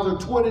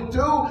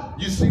 2022,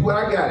 you see where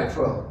I got it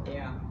from.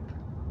 Yeah.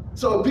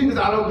 So people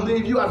say, I don't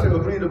believe you. I say, well,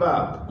 believe the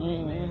Bible.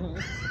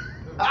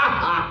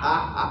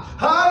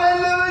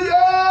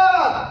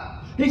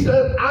 Hallelujah! He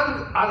says,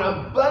 I'm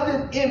an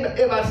abundant,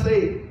 if I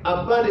say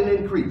abundant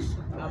increase.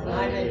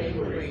 Abundant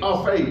increase.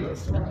 Of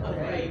favors.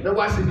 Favor. Now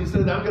watch this. He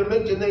says, I'm going to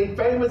make your name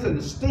famous and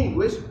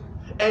distinguished,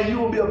 and you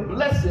will be a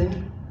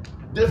blessing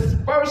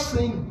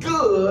dispersing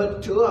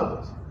good to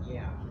others.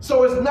 Yeah.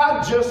 So it's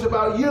not just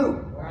about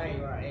you. Right.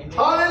 Amen.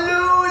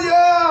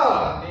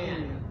 Hallelujah!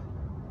 Amen.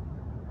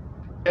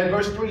 And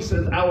verse 3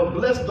 says, I will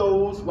bless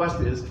those, watch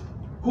this,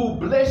 who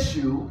bless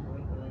you,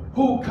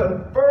 who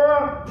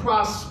confer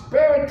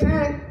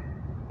prosperity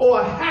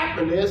or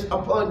happiness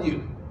upon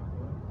you.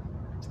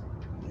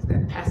 Is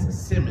that Pastor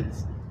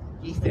Simmons?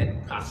 He's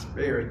that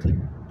prosperity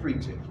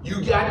preacher.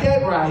 You got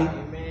that right.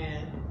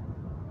 Amen.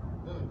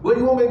 What,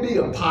 do you want me to be,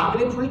 a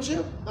poverty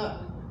preacher?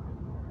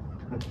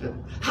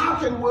 How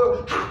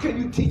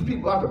can you teach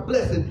people about the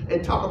blessing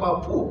and talk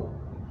about poor?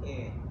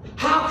 Yeah.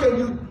 How can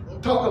you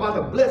talk about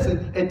the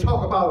blessing and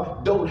talk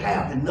about don't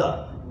have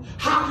enough?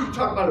 How can you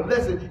talk about the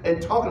blessing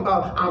and talking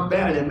about I'm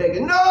barren and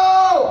making?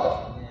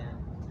 No!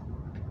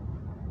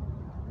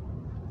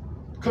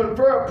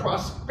 Confer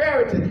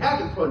prosperity and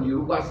happiness upon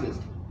you, watch this,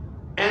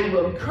 and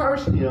will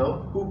curse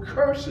him who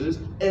curses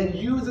and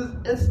uses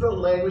insolent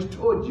language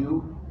toward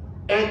you,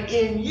 and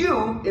in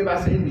you, if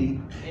I say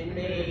me,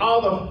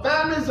 all the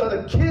families of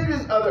the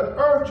kindreds of the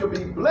earth shall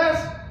be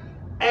blessed,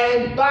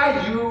 and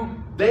by you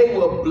they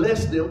will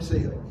bless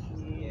themselves.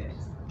 Yes.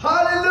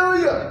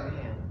 Hallelujah!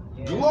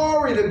 Yes.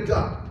 Glory to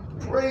God.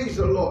 Praise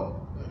the Lord.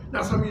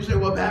 Now some of you say,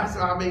 well,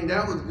 Pastor, I mean,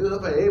 that was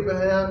good for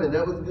Abraham and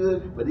that was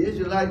good for the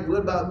Israelites. What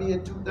about me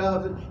in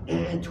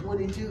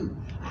 2022?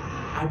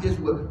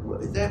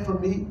 Is that for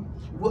me?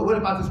 What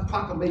about this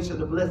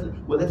proclamation of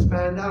blessing? Well, let's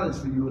find out it's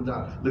for you or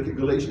not. Look at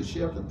Galatians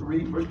chapter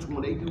 3, verse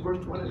 28 to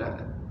verse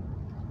 29.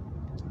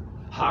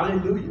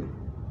 Hallelujah.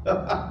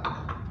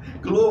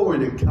 Glory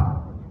to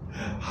God.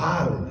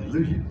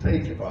 Hallelujah.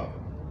 Thank you, Father.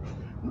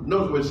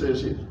 Notice what it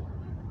says here.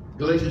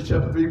 Galatians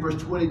chapter 3, verse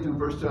 20 through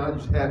verse 9.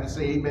 You have to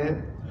say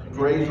amen.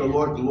 Praise the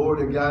Lord,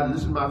 glory to God.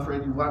 Listen, my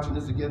friend, you're watching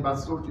this again by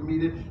social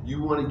media.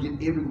 You want to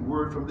get every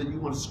word from that. You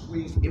want to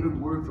squeeze every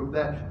word from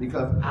that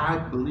because I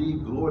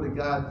believe, glory to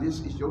God, this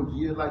is your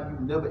year like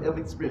you've never ever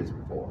experienced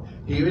before.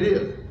 Here it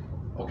is.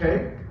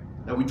 Okay?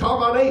 Now we talk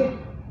about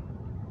Abraham.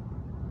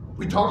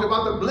 We talked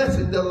about the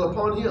blessing that was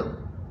upon him.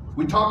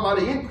 We talked about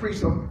the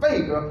increase of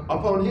favor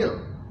upon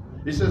him.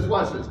 He says,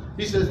 watch this.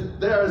 He says,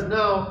 there is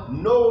now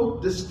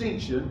no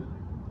distinction,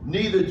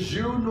 neither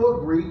Jew nor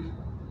Greek.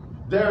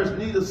 There is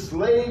neither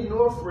slave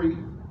nor free.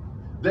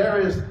 There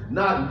is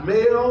not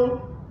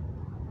male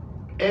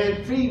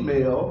and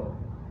female,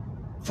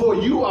 for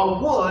you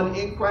are one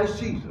in Christ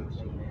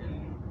Jesus.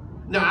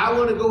 Now, I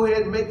want to go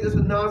ahead and make this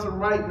announcement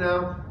right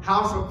now.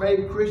 House of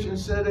Faith Christian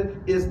Center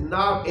is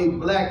not a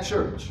black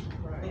church.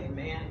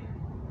 Amen.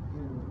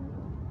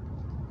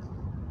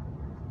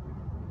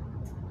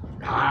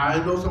 I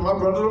know some of my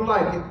brothers don't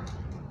like it,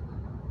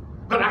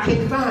 but I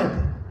can't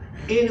find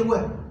it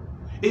anywhere.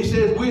 It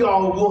says we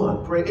are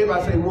one. Pray.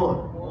 Everybody say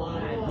one.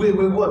 One.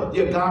 We're one.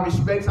 Yeah, God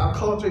respects our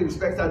culture, He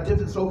respects our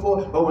difference, and so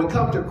forth. But when it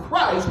comes to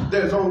Christ,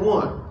 there's only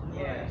one.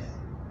 Yes.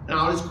 Now,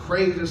 all this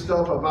crazy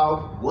stuff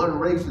about one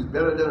race is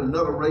better than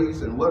another race,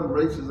 and one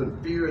race is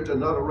inferior to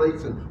another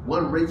race, and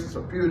one race is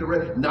superior to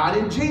race. Not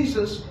in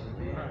Jesus.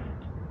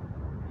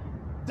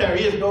 There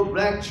is no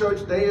black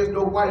church, there is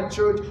no white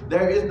church,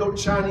 there is no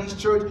Chinese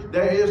church,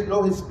 there is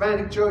no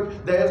Hispanic church,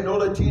 there is no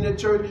Latina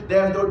church,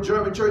 there is no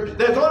German church.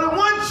 There's only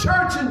one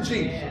church in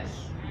Jesus. Yes.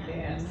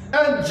 Yes.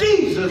 And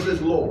Jesus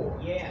is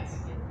Lord. Yes.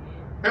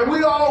 And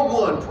we all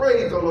one.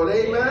 Praise the Lord.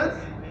 Amen.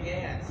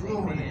 Yes.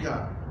 Glory to Amen.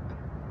 God.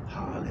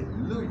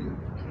 Hallelujah.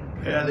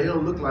 Yeah, they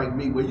don't look like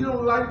me. Well, you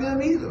don't like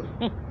them either.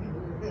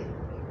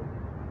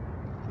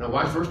 Now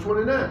watch verse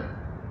 29.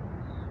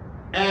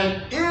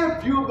 And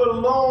if you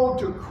belong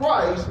to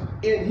Christ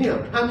in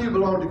Him, how many of you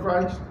belong to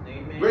Christ?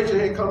 Amen. Raise your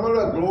hand, come on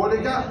up, glory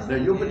to God. Now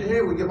you'll put your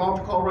hand, we give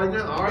off the call right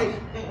now, all right?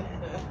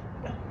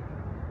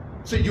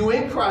 So you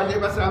in Christ,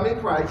 everybody say, I'm in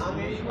Christ.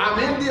 I'm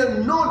in the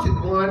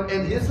anointed one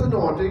and His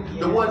anointing,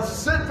 the one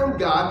sent from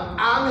God.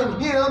 I'm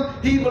in Him,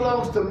 He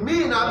belongs to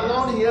me and I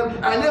belong to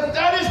Him. And if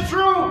that is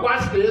true,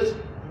 watch this,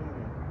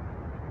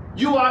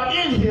 you are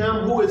in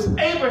Him who is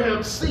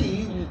Abraham's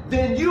seed,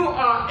 then you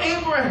are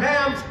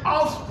Abraham's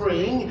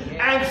offspring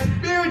and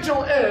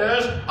spiritual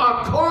heirs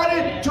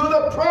according to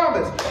the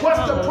promise.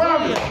 What's the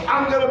promise?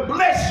 I'm going to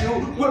bless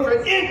you with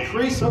an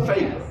increase of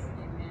favor.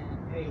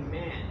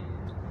 Amen.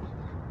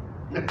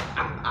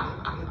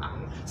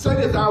 Say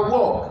this, I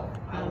walk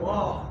I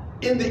walk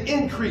in the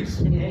increase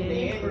in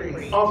the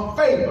increase. of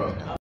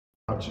favor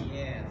about you.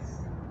 Yes.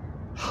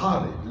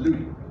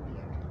 Hallelujah.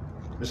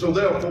 And so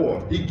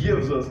therefore, He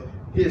gives us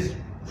His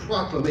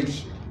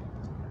proclamation.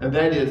 And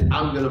that is,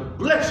 I'm going to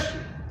bless you.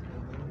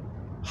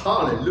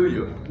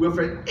 Hallelujah. With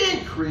an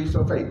increase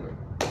of favor.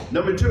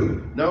 Number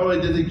two, not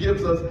only does He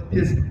give us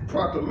His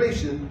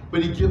proclamation,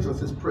 but He gives us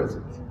His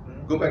presence.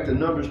 Go back to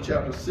Numbers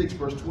chapter 6,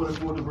 verse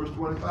 24 to verse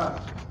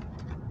 25.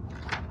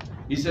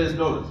 He says,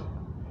 notice,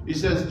 He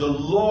says, the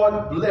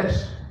Lord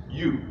bless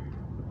you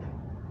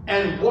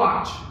and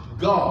watch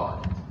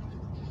God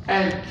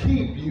and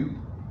keep you.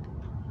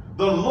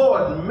 The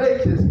Lord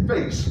make His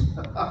face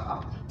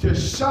to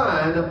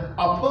shine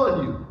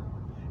upon you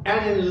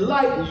and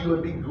enlighten you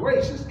and be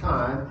gracious,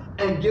 kind,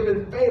 and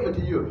giving favor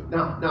to you.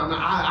 Now,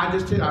 I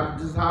just tell you,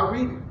 this is how I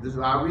read it. This is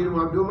how I read it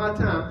when I'm doing my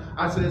time.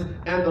 I says,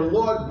 and the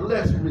Lord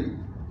bless me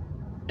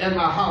and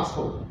my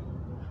household.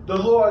 The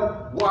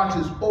Lord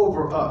watches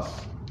over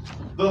us.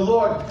 The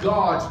Lord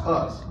guards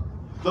us.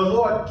 The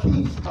Lord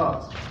keeps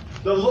us.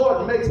 The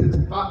Lord makes his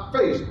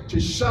face to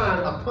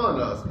shine upon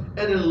us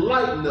and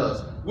enlighten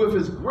us with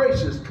his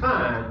gracious,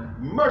 kind,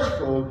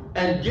 merciful,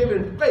 and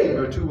giving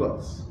favor to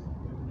us.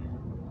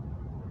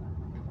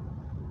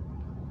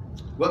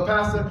 Well,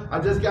 Pastor, I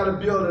just got a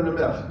bill in the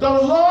mail. The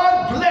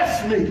Lord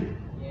bless me.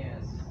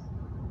 Yes.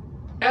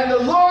 And the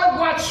Lord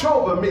watch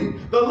over me.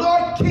 The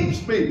Lord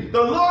keeps me.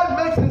 The Lord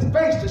makes his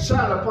face to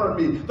shine upon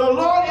me. The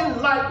Lord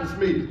enlightens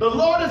me. The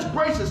Lord is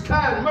gracious,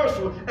 kind,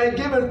 merciful, and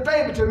giving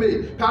favor to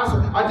me.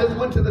 Pastor, I just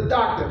went to the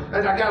doctor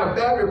and I got a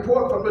bad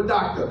report from the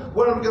doctor.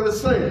 What am I going to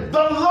say?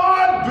 The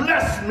Lord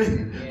bless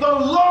me. The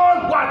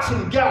Lord watch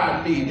and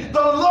guide me. The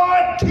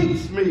Lord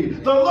keeps me.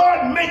 The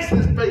Lord makes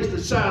his face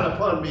to shine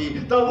upon me.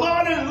 The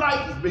Lord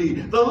enlightens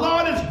me. The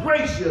Lord is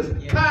gracious,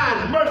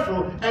 kind,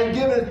 merciful, and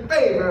giving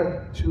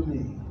favor to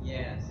me.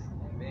 Yes.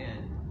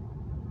 Amen.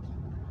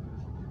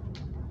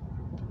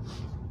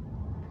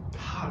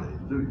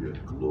 Hallelujah.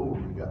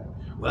 Glory to God.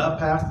 Well,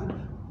 Pastor,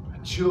 my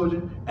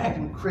children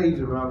acting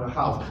crazy around the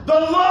house. The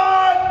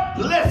Lord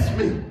bless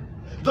me.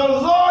 The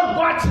Lord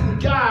watch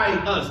and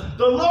guide us.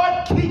 The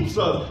Lord keeps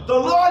us. The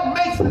Lord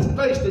makes his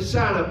face to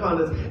shine upon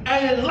us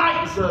and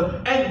enlightens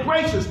us and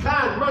gracious,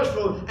 kind,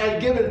 merciful,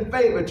 and giving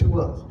favor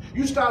to us.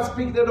 You start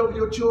speaking that over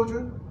your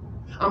children.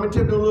 I'm going to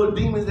tell you the little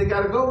demons, they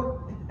got to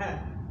go.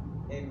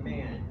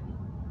 Amen.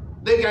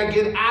 They got to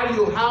get out of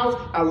your house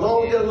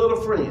along with their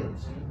little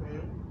friends.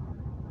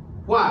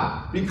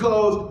 Why?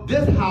 Because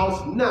this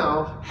house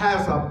now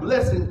has a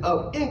blessing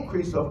of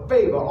increase of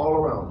favor all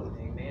around it.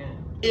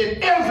 Amen.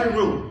 In every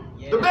room.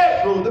 The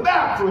bedroom, the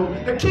bathroom,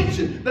 the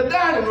kitchen, the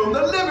dining room,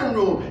 the living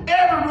room,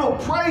 every room.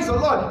 Praise the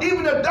Lord.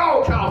 Even the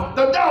dog house,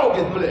 the dog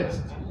is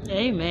blessed.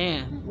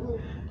 Amen.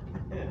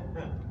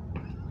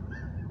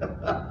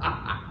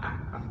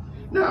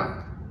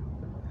 Now,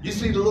 you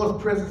see the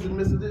Lord's presence in the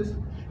midst of this?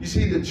 You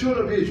see the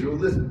children of Israel,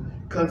 listen,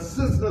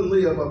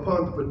 consistently live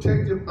upon the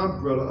protective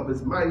umbrella of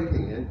his mighty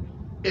hand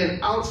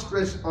and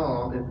outstretched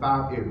arm in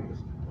 5 areas.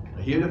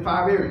 Now, here are the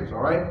 5 areas,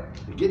 all right?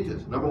 To get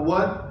this. Number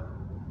 1,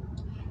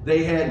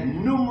 they had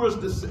numerous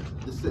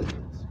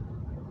descendants.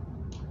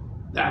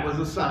 That was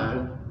a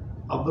sign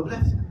of the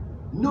blessing.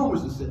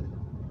 Numerous descendants.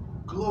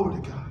 Glory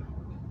to God.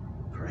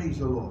 Praise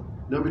the Lord.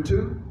 Number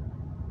 2,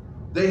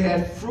 they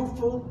had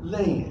fruitful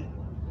land.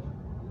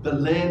 The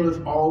land was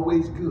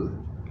always good.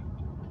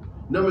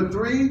 Number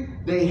 3,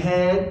 they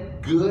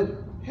had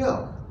good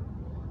health.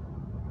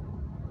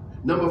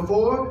 Number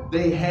 4,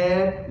 they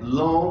had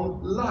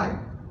long life.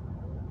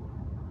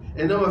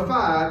 And number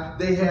 5,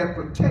 they had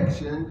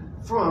protection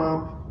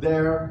from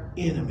their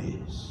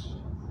enemies.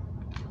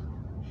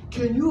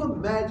 Can you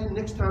imagine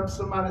next time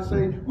somebody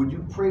say, would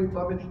you pray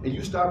for me? And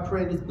you start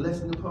praying this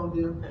blessing upon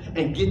them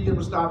and get them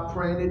to start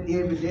praying it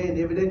every day and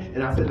every day.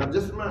 And I said, now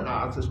just a minute,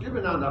 I said, skip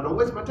it now, don't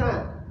waste my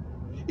time.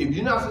 If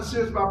you're not so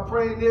serious about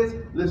praying this,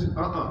 listen,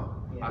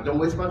 I don't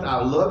waste my time.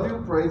 I love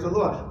you, praise the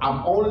Lord.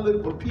 I'm only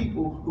looking for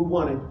people who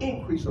want an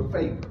increase of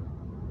favor.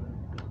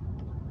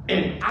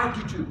 And I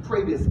get you to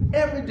pray this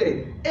every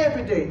day,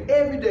 every day,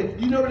 every day.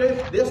 You know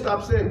what they'll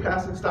stop saying,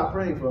 Pastor, stop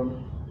praying for me.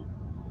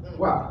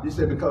 Why? They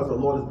say, because the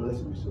Lord is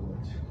blessing me so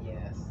much.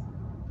 Yes.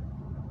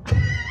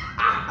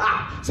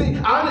 See,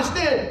 I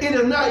understand it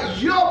is not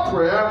your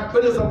prayer,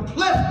 but it's a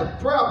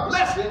prayer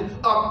blessing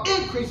of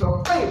increase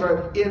of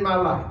favor in my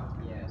life.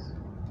 Yes.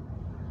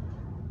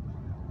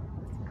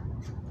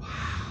 Wow.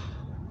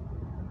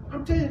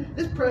 I'm telling you,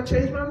 this prayer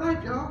changed my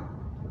life, y'all.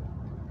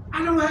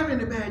 I don't have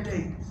any bad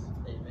days.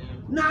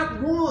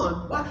 Not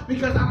one. Why?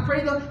 Because I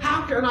pray the,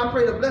 how can I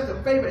pray the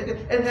blessed favor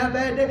and have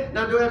bad days?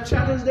 Now, do I have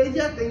challenge days?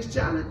 Yeah, things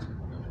challenge.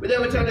 But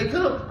every time they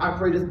come, I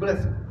pray this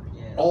blessing.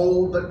 Yes.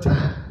 All the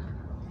time.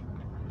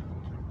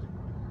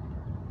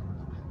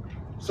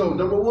 So,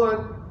 number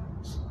 1,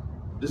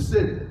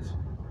 descendants.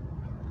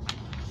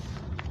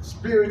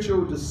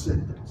 Spiritual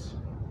descendants.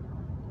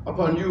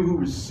 Upon you who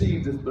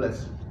receive this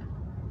blessing.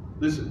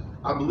 Listen,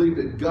 I believe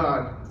that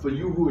God, for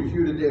you who are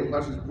here today and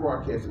watch this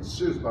broadcast and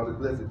serious about this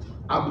blessing,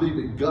 I believe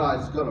that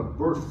God is going to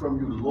burst from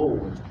you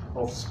loins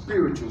of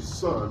spiritual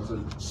sons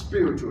and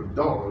spiritual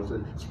daughters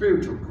and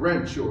spiritual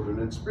grandchildren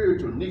and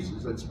spiritual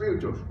nieces and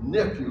spiritual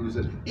nephews,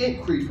 and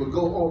increase will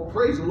go on,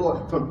 praise the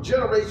Lord, from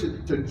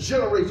generation to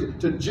generation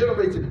to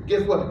generation.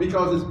 Guess what?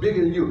 Because it's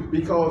bigger than you.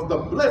 Because the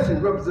blessing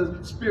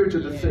represents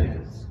spiritual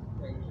descendants.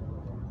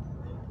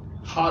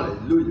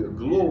 Hallelujah.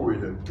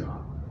 Glory to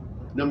God.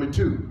 Number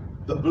 2.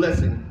 The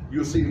blessing,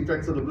 you'll see the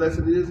effects of the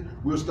blessing is,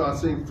 we'll start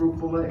seeing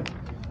fruitful land.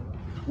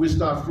 We'll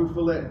start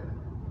fruitful land.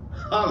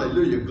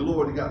 Hallelujah,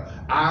 glory to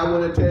God. I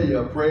want to tell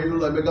you, praise the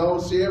Lord, we're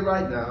going to see it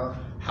right now.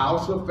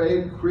 House of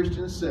Faith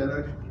Christian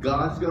Center,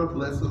 God's going to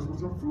bless us with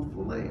some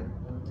fruitful land.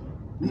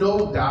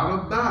 No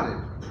doubt about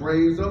it.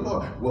 Praise the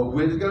Lord. Well,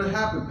 when is it going to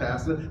happen,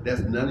 Pastor?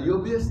 That's none of your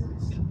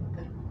business.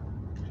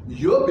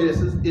 Your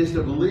business is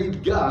to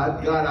believe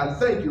God. God, I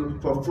thank you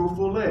for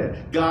fruitful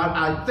land. God,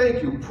 I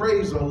thank you,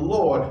 praise the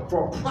Lord,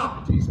 for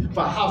properties,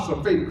 for House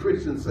of Faith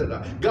Christian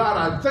Center. God,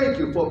 I thank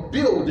you for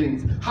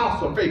buildings,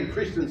 House of Faith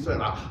Christian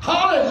Center.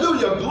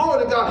 Hallelujah,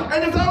 glory to God.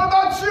 And it's all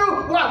about you.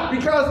 Why?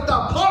 Because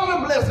the part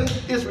of the blessing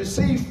is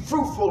receive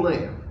fruitful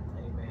land.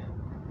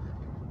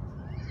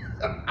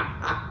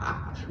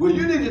 Well,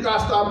 you need to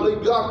start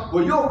believing God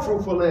for your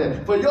fruitful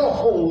land, for your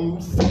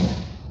homes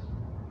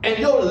and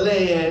your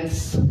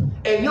lands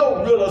and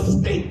your real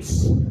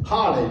estates.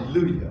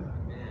 Hallelujah.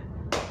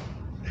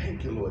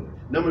 Thank you, Lord.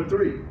 Number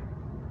 3,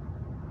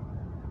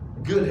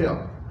 good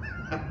health.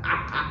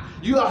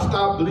 You got to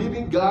start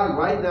believing God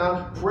right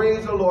now.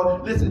 Praise the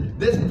Lord. Listen,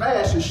 this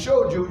fast has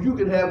showed you you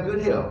can have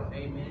good health.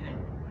 Amen.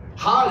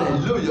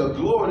 Hallelujah.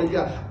 Glory to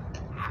God.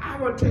 I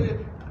want to tell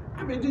you,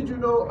 I mean, did you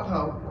know,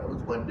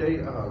 one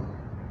day,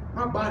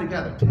 my body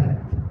got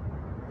attacked.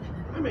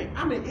 I mean,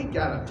 it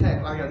got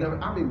attacked like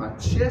my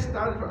chest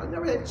started, I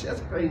never had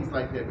chest pains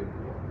like that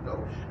before, you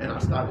know. And I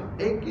started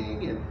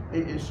aching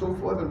and so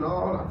forth and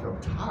all. I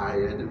felt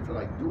tired and felt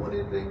like doing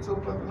anything, so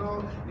forth and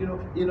all,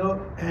 you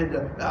know. And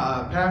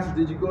Pastor,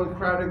 did you go and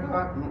cry to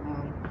God?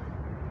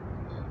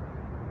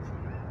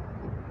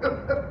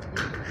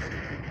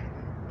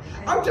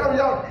 I'm telling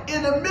y'all,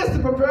 in the midst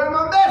of preparing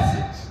my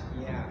message,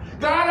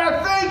 God,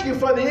 I thank you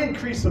for the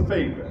increase of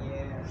favor.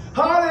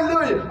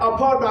 Hallelujah,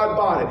 upon my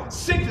body.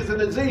 Sickness and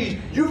disease,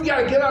 you've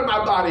got to get out of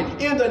my body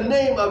in the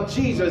name of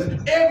Jesus.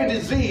 Every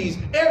disease,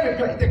 every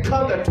pain that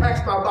comes to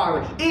attacks my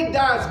body, it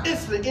dies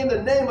instantly in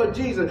the name of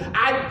Jesus.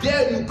 I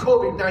dare you,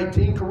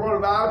 COVID-19,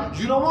 coronavirus.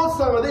 You don't want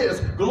some of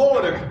this.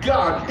 Glory to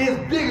God. It's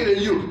bigger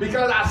than you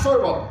because I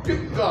serve a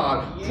big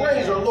God.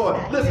 Praise the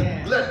Lord.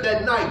 Listen, let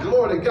that night,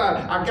 glory to God,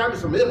 I got me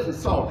some Epsom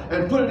salt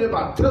and put it in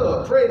my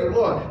tub. Praise the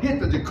Lord. Hit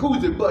the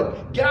jacuzzi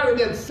button, got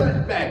it and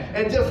sat back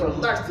and just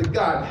relax to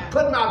God.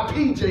 Put my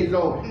PJs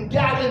on,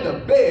 got in the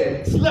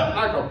bed, slept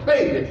like a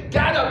baby,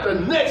 got up the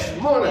next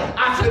morning.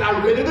 I said,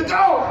 I'm ready to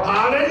go.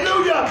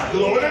 Hallelujah.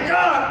 Glory to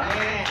God.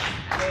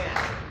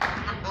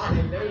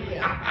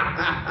 Hallelujah.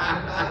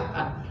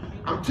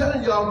 I'm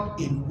telling y'all,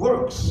 it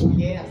works.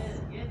 Yes.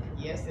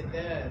 Yes, it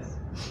does.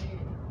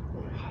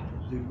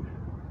 Hallelujah.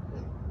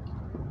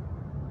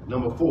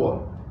 Number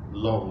 4,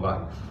 long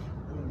life.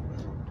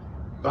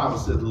 Bible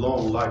says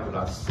long life will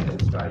I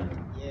satisfy you.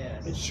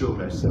 And show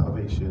me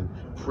salvation.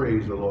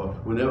 Praise the Lord.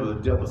 Whenever the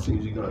devil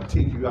sees he's going to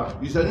take you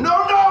out, you say, no,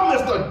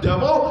 Mr.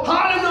 Devil.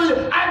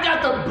 Hallelujah. I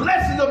got the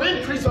blessing of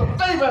increase of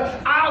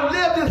favor. I'll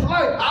live this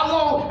life. How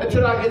long?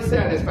 Until I get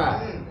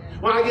satisfied.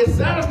 When I get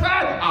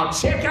satisfied, I'll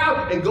check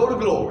out and go to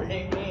glory.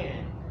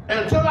 Amen. And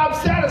until I'm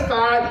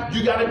satisfied,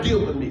 you got to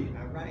deal with me.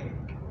 All right.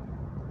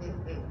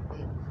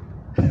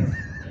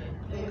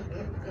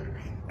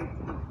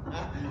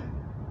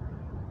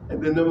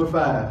 And then number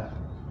 5,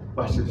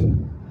 watch this.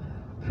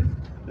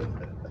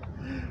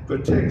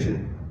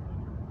 Protection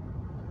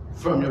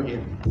from your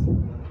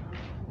enemies.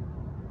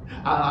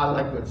 I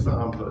like what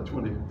Psalms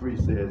 23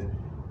 says.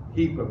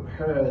 He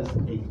prepares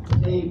a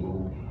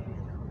table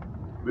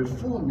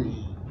before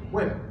me.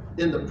 Where?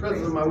 In the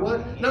presence of my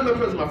what? Not in the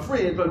presence of my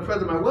friends, but in the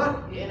presence of my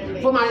what?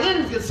 Enemy. For my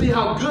enemies can see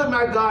how good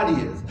my God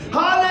is.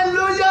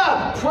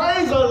 Hallelujah!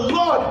 Praise the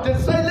Lord. To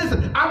say,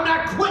 listen, I'm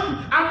not quitting.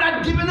 I'm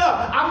not giving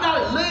up. I'm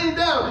not laying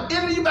down.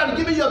 Even you better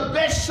give me your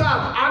best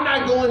shot. I'm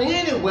not going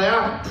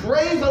anywhere.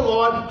 Praise the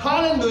Lord.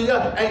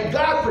 Hallelujah. And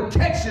God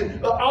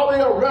protection all the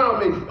way around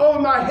me. Over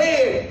my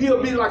head,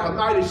 he'll be like a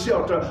mighty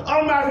shelter.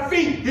 On my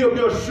feet, he'll be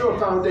a sure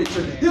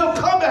foundation. He'll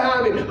come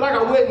behind me like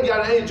a wedding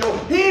gown angel.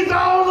 He's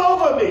all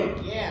over me.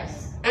 Yes.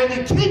 And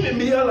he's keeping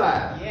me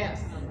alive.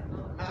 Yes.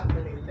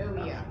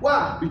 Hallelujah.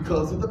 Why?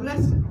 Because of the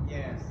blessing.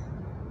 Yes.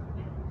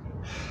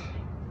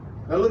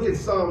 Now look at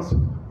Psalms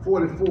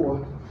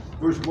 44,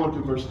 verse 1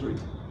 to verse 3.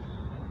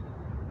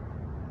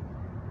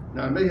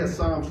 Now I may have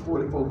Psalms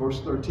 44, verse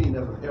 13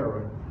 as an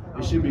error.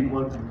 It should be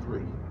 1 through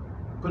 3.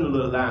 Put a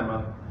little line,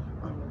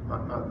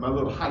 my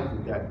little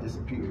hyphen got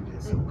disappeared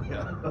there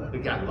somewhere.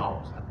 It got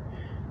lost.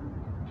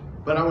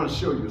 But I want to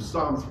show you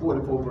Psalms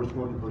 44, verse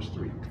 1 to verse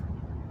 3.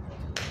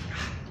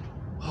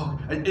 Oh,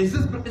 is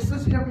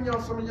this helping y'all,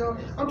 some of y'all?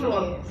 I'm trying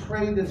to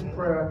pray this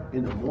prayer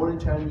in the morning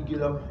time you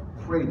get up.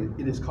 Pray it.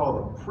 It is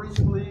called a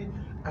priestly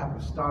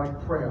apostolic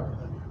prayer.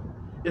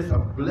 It's a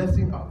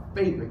blessing, a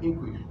favor,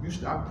 increase. You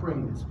start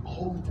praying this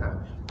all the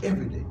time,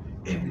 every day,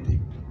 every day,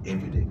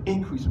 every day.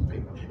 Increase of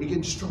favor. It's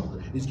getting stronger.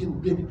 It's getting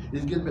bigger.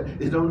 It's getting better.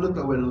 It don't look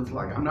like what it looks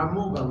like. I'm not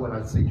moved by what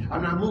I see.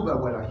 I'm not moved by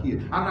what I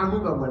hear. I'm not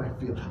moved by what I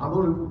feel. I'm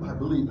only moved by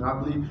belief. And I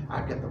believe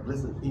I got the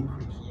blessing of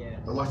increase. Yes.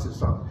 Now watch this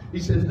song. He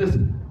says,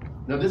 listen.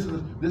 Now this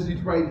is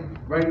he's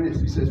writing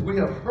this. He says, we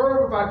have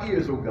heard with our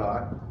ears, O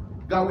God.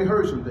 God, we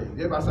heard some things.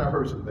 Everybody say, I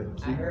heard some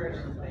things. I heard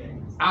some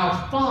things.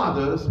 Our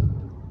fathers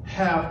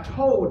have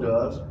told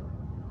us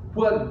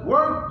what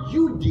work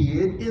you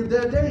did in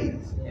their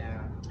days.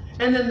 Yeah.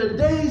 And in the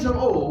days of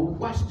old,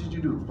 what did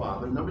you do,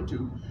 Father? Number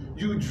 2,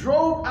 you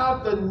drove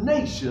out the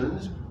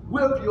nations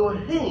with your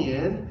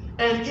hand,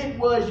 and it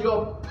was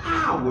your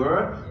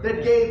power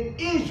that gave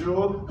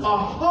Israel a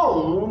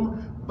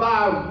home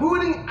by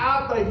rooting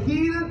out the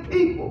heathen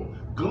people.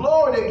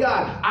 Glory to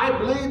God. I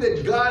believe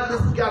that God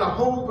has got a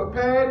home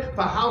prepared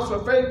for House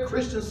of Faith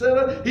Christian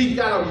Center. He's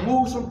got to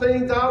move some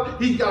things out.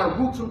 He's got to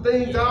root some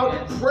things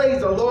out.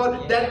 Praise the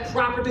Lord. That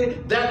property,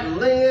 that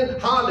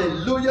land,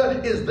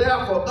 hallelujah, is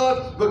there for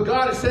us. But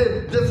God has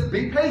said, just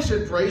be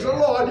patient. Praise the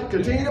Lord.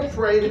 Continue to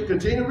pray.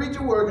 Continue to read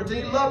your word.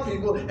 Continue to love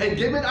people. And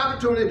give me an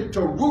opportunity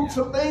to root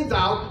some things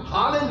out.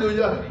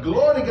 Hallelujah.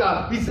 Glory to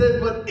God. He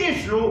says, but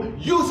Israel,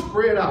 you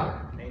spread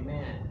out.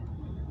 Amen.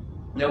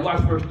 Now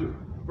watch verse 3.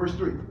 Verse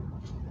 3.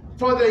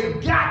 For they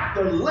got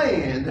the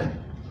land,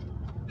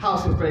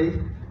 House of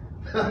Faith,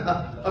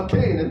 of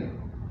Canaan,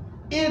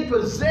 in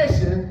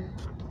possession.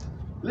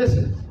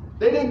 Listen,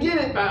 they didn't get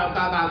it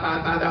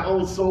by their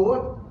own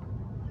sword.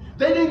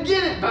 They didn't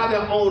get it by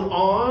their own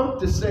arm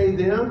to save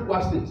them.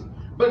 Watch this.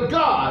 But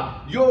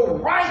God, your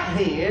right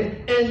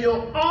hand and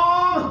your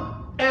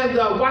arm and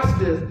watch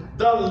this,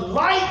 the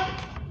light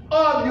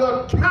of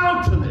your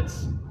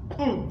countenance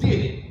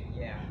did it.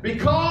 Yeah.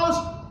 Because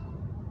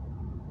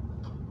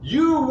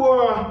you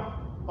were,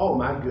 oh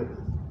my goodness,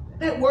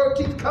 that word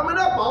keeps coming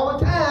up all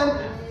the time.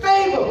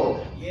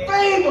 Favorable,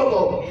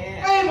 favorable,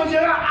 favorable. You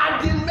know, I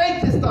didn't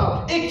make this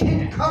stuff. It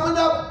keeps coming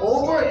up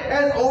over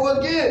and over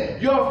again.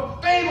 You're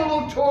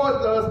favorable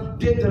towards us,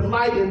 did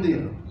delight in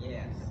them.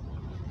 Yes.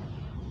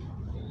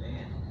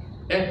 Amen.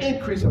 An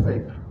increase of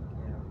favor.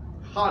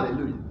 Yeah.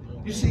 Hallelujah.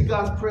 You see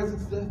God's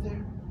presence there?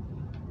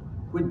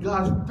 When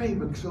God's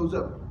favor shows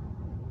up,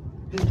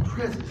 his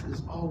presence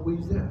is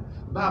always there.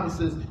 The Bible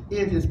says,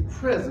 in his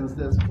presence,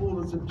 there's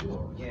fullness of joy.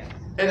 Yes.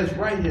 And it's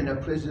right here in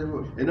that place.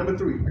 And number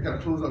 3, I got to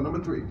close on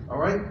number 3, all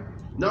right?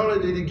 Not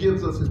only did he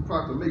give us his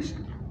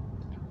proclamation,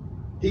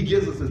 he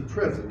gives us his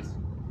presence,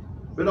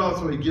 but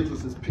also he gives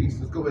us his peace.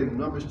 Let's go ahead and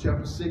Numbers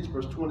chapter 6,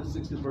 verse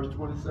 26 and verse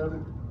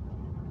 27.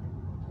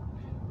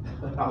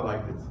 I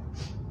like this.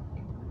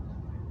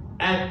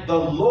 And the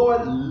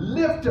Lord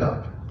lift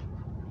up,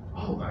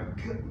 oh my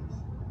goodness,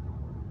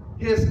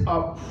 his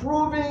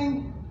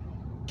approving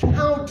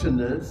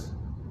countenance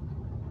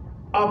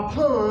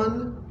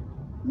upon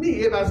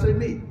me. Everybody say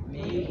me.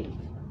 Me.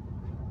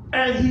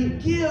 And he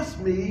gives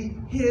me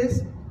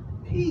his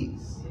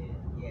peace.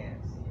 Yes.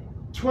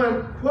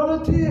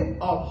 Tranquility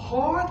of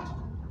heart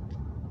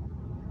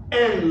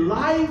and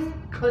life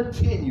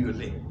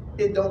continually.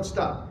 It don't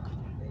stop.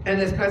 And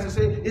as Pastor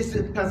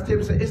said, Pastor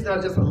Tim said, it's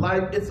not just a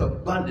life, it's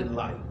abundant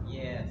life.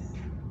 Yes.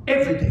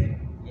 Every day.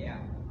 Yeah.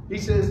 He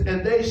says,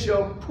 and they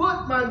shall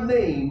put my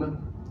name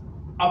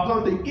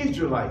upon the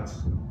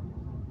Israelites,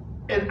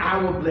 and I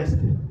will bless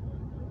them.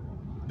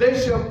 They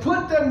shall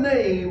put their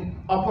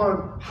name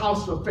upon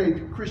House of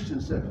Faith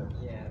Christian Center.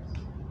 Yes.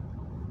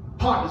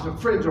 Partners and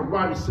friends of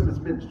Ronnie Simmons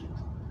Ministries.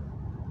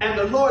 And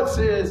the Lord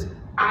says,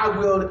 I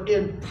will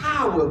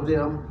empower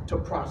them to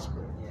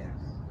prosper. Yes.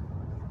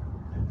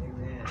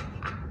 Amen.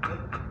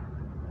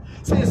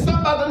 See, it's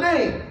something about the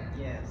name.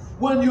 Yes.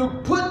 When you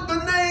put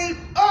the name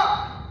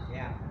up,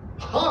 Yeah.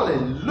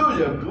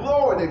 hallelujah,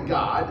 glory to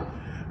God,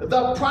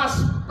 the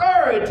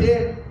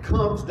prosperity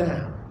comes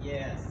down.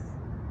 Yes.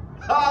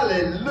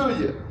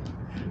 Hallelujah.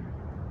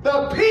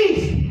 The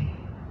peace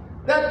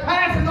that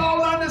passes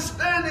all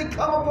understanding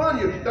come upon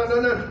you.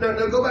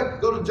 No, go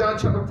back, go to John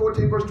chapter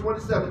 14, verse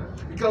 27.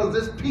 Because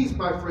this peace,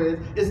 my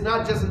friends, is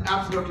not just an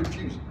absolute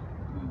confusion.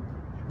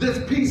 This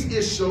peace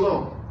is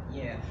shalom.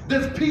 Yes.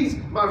 This peace,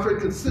 my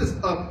friend,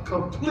 consists of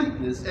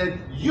completeness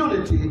and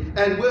unity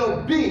and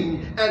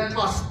well-being and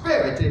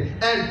prosperity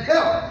and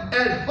health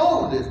and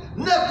wholeness.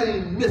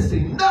 Nothing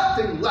missing,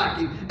 nothing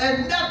lacking,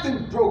 and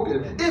nothing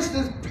broken. It's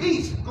this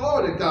peace,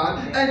 glory to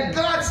God. And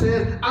God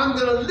says, I'm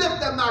going to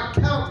lift up my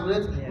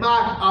countenance,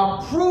 my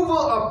approval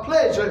of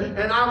pleasure,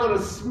 and I'm going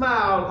to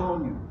smile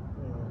on you.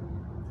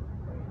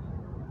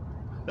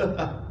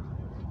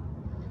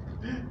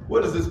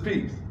 What is this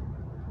peace?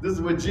 This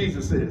is what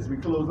Jesus says. We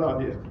close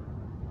out here.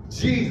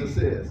 Jesus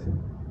says,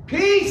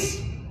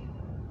 peace,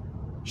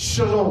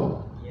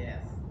 shalom.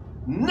 Yes.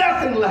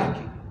 Nothing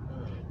lacking,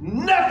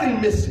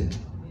 nothing missing,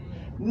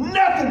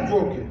 nothing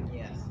broken.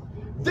 Yes.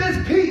 This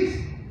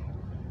peace,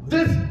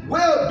 this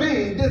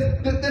well-being,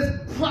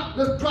 this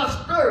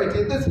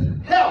prosperity, this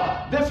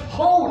health, this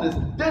wholeness,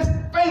 this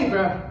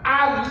favor,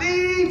 I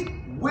leave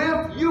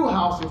with you,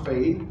 House of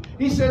Faith.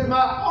 He says,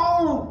 my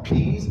own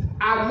peace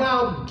I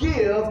now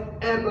give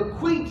and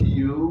bequeath to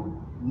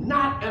you,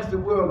 not as the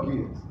world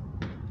gives.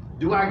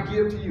 Do I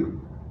give to you?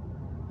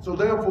 So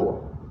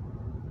therefore,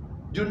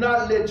 do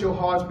not let your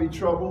hearts be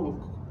troubled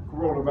with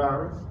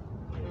coronavirus.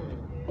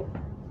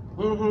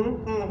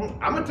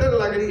 I'm going to tell you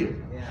like it is.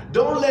 Yeah.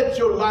 Don't let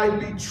your life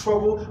be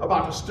troubled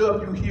about the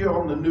stuff you hear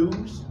on the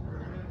news.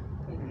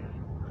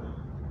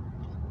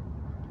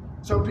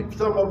 Some of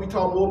we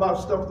talk more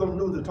about stuff on the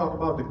news than talk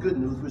about the good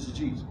news, which is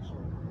Jesus.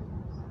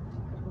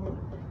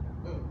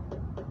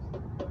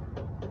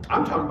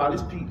 I'm talking about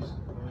his peace.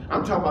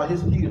 I'm talking about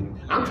his healing.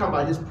 I'm talking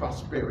about his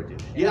prosperity.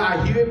 Yeah,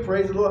 I hear it,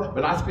 praise the Lord,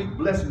 but I speak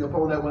blessing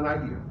upon that when I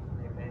hear it.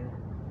 Amen.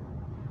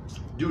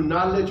 Do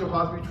not let your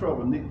heart be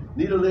troubled,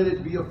 neither let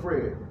it be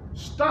afraid.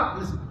 Stop,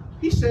 listen.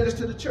 He said this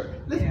to the church.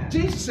 Listen,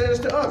 Jesus said this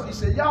to us. He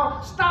said,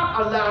 y'all,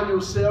 stop allowing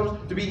yourselves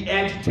to be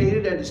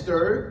agitated and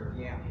disturbed.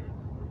 Yeah.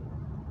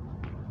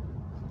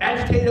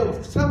 Agitated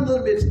over some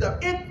little bit of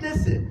stuff.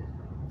 Listen,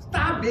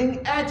 stop being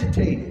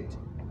agitated.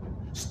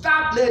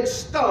 Stop letting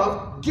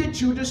stuff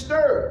get you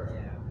disturbed.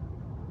 Yeah.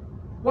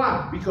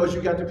 Why? Because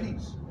you got the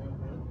peace.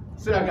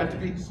 Say, I got the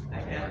peace.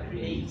 I got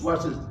peace.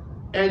 Watch this.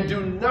 And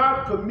do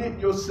not permit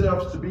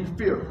yourselves to be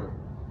fearful.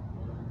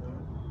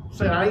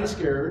 Say, I ain't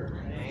scared.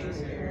 I ain't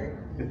scared.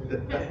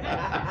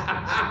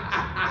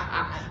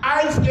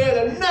 I ain't scared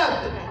of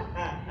nothing.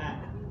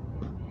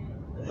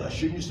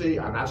 Shouldn't you say,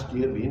 I'm not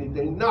scared of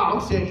anything? No,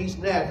 I'm saying he's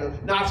natural,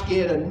 not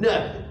scared of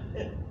nothing.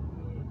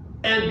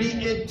 And be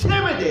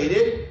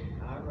intimidated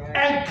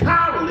and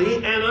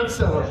cowardly and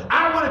unsettled.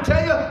 I want to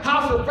tell you,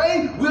 house of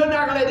faith, we're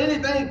not going to let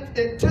anything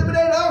intimidate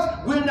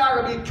us. We're not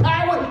going to be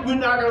coward. We're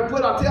not going to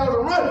put our tails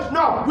and run.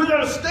 No, we're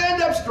going to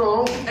stand up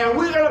strong and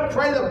we're going to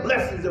pray the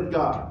blessings of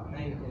God.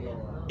 Thank you,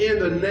 Lord. In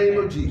the name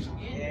of Jesus.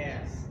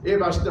 Yes.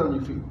 Everybody stand on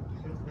your feet.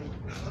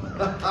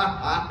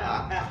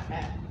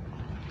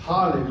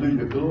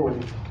 Hallelujah. Glory.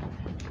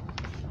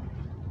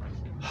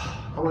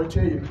 I want to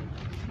tell you,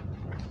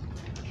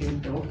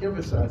 don't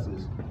emphasize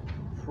this.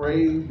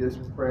 Pray this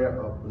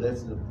prayer of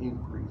blessing of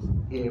increase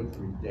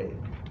every day.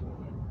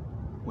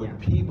 When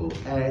people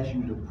ask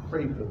you to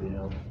pray for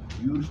them,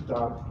 you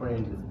start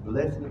praying this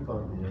blessing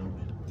upon them.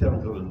 Tell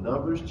them to go to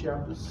Numbers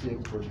chapter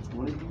 6, verse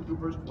 22 to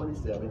verse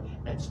 27,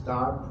 and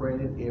start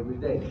praying it every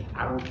day.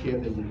 I don't care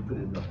if they need to put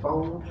it in the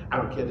phone. I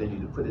don't care if they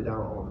need to put it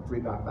down on a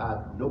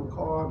 3x5 note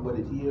card, what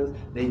it is.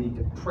 They need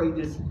to pray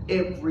this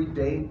every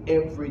day,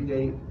 every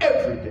day,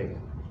 every day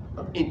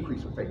of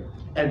increase of faith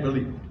and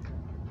belief.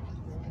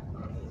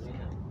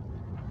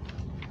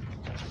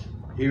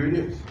 Here it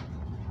is.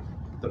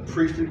 The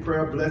priestly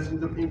prayer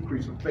blessings of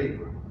increase of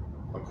favor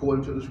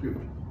according to the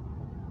scripture.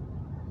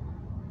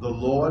 The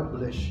Lord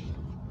bless you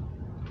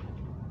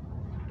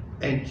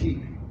and keep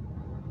you.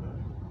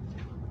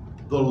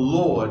 The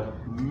Lord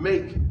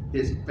make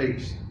his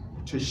face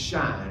to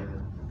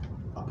shine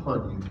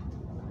upon you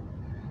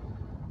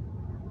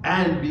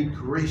and be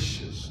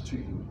gracious to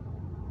you.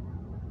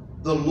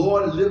 The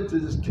Lord lift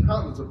his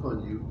countenance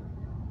upon you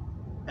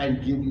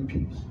and give you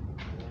peace.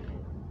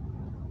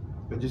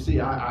 But you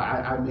see,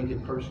 I make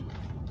it personal.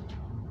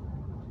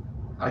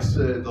 I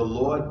said, the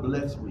Lord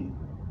bless me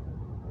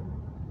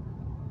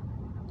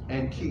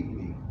and keep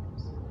me.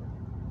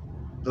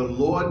 The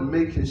Lord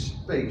make his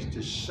face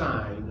to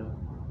shine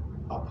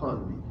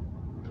upon me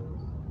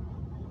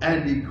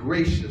and be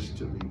gracious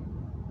to me.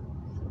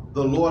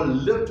 The Lord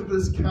lift up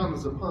his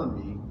countenance upon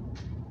me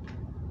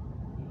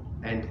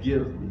and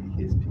give me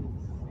his peace.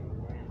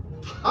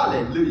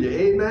 Hallelujah.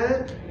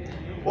 Amen.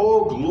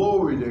 Oh,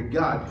 glory to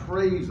God.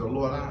 Praise the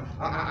Lord.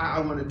 I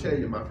want to tell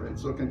you, my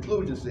friends. So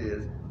conclusion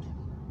says,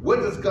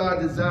 what does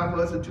God desire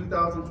for us in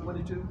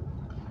 2022?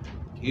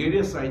 Here it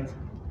is, saints.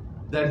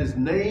 That his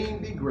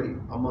name be great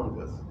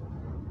among us.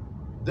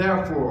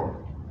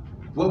 Therefore,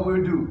 what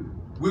we'll do,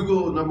 we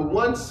will, number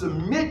one,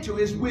 submit to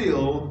his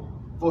will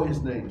for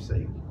his name's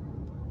sake.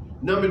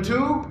 Number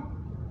two,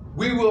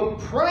 we will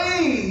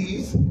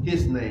praise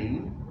his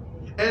name.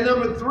 And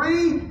number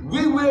three,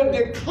 we will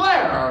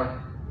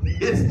declare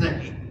his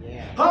name.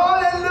 Yeah.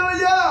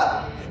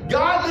 Hallelujah!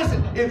 God,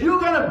 listen, if you're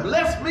going to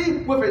bless me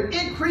with an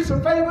increase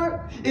of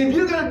favor, if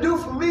you're going to do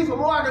for me for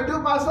more I can do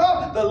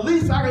myself, the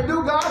least I can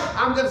do, God,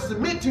 I'm going to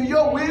submit to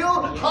your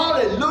will.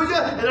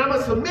 Hallelujah. And I'm going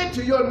to submit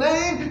to your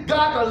name.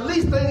 God, the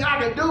least thing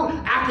I can do,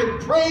 I can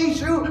praise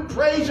you,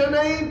 praise your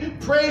name,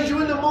 praise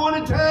you in the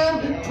morning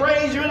time,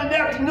 praise you in the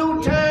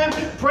afternoon time,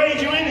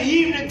 praise you in the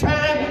evening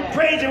time,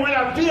 praise you when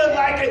I feel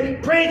like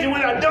it, praise you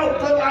when I don't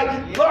feel like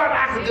it. Lord,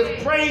 I can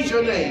just praise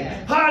your name.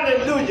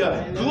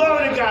 Hallelujah.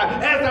 Glory to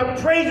God. As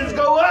the praises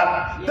go up,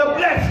 the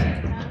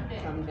blessing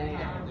Come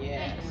down.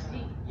 Yes.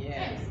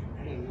 Yes.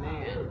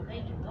 Amen.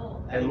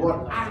 and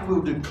Lord, I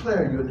will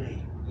declare your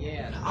name.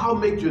 Yes. I'll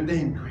make your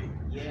name great.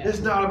 Yes. It's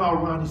not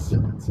about Ronnie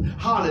Simmons.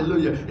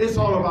 Hallelujah. It's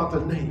all about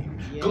the name.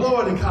 Yes.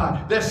 Glory to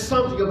God. There's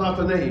something about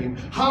the name.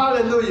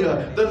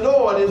 Hallelujah. The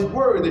Lord is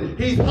worthy.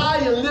 He's high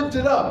and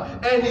lifted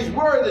up, and he's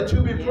worthy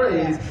to be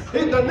praised.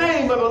 In the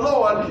name of the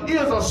Lord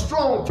is a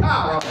strong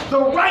tower. The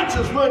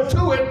righteous run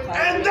to it,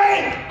 and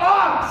they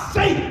are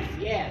safe.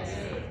 Yes.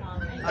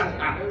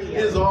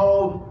 It's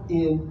all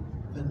in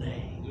the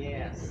name.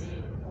 Yes.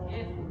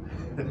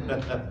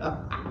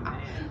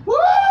 Woo!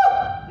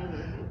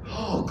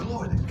 Oh,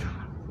 glory to God.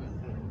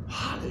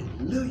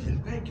 Hallelujah.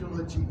 Thank you,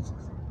 Lord Jesus.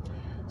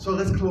 So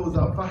let's close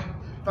out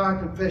five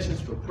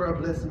confessions for prayer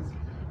blessings,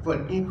 for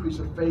an increase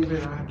of favor.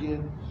 And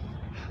again,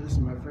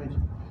 listen, my friends,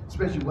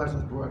 especially watching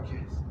this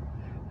broadcast,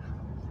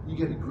 you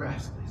got to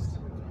grasp this.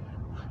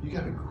 You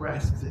got to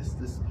grasp this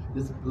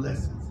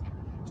blessings.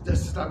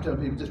 Just stop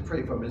telling people, just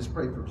pray for me, just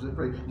pray for me, just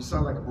pray. You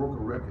sound like a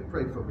broken record.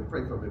 Pray for me,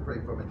 pray for me, pray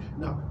for me.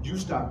 No, you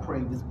start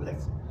praying this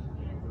blessing.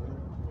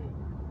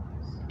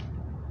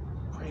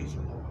 Praise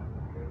the Lord.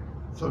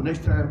 So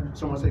next time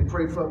someone say,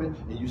 pray for me,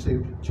 and you say,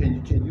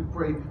 can you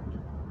pray?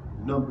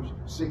 Numbers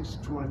 6,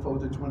 24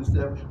 to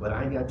 27. But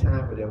I ain't got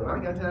time for that. But I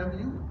ain't got time for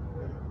you.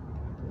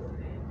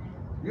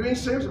 You ain't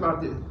serious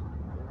about this.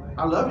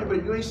 I love you,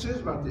 but you ain't serious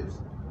about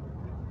this.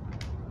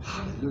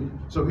 Hallelujah.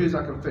 So here's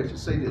our confession.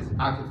 Say this.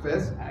 I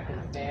confess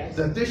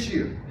that this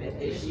year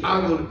I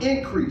will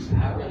increase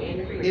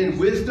in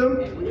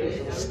wisdom,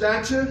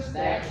 stature,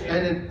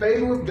 and in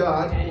favor with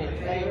God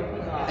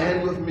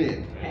and with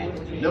men.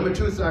 Number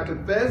 2 is I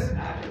confess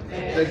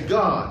that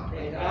God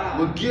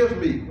will give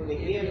me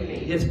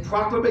his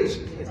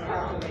proclamation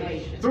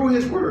through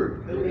his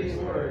word.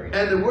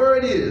 And the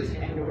word is,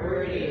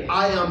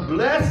 I am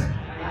blessed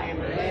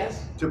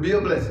to be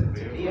a blessing.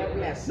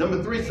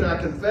 Number 3 is I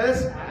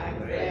confess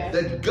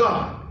that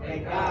God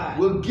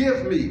will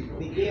give me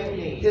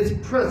his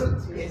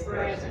presence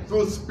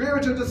through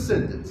spiritual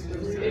descendants,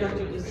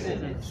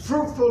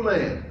 fruitful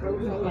land,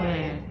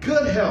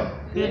 good health,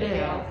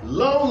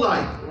 long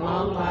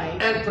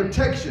life, and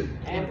protection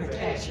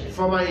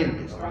from my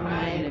enemies.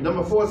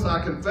 Number 4 is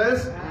I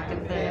confess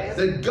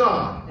that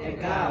God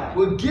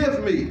will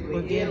give me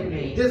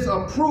his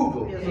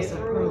approval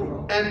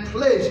and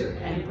pleasure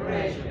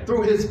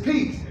through his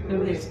peace.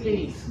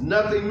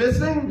 Nothing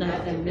missing,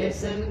 nothing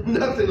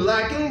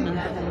lacking,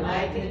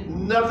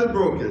 nothing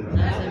broken.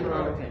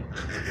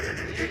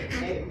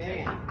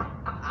 Amen.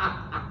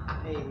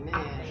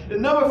 Amen.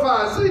 And number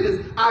 5, say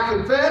this. I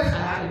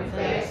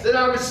confess that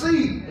I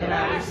receive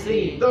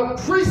the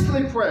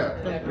priestly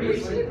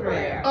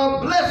prayer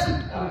of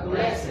blessing,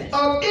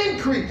 of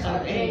increase,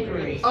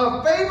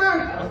 of favor,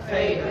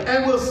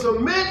 and will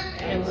submit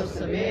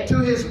to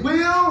his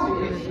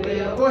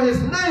will for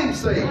his name's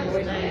sake.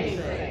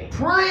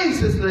 Praise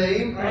his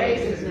name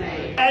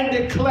and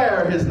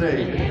declare his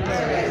name.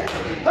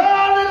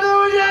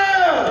 Hallelujah!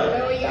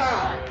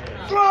 Hallelujah.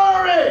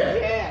 Glory!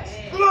 Yes.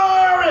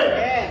 Glory!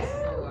 Yes.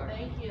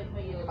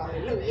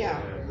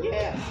 Hallelujah.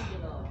 Yes.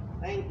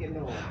 Thank you,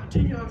 Lord.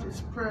 Tell y'all,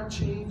 this prayer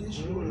changes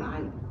your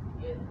life.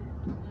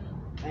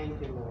 Thank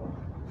you, Lord.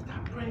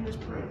 Stop praying this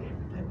prayer every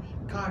day.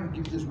 God will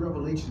give you this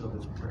revelation of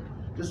this prayer.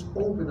 Just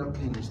open up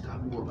and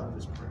stop more about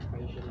this prayer.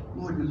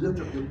 Lord, you lift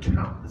up your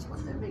countenance.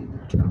 What's that mean?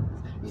 Your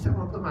countenance. He said, I'm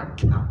going to put my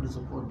countenance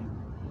upon you.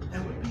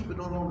 And when people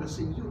no longer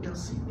see you, they'll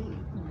see me.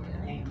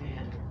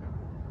 Amen.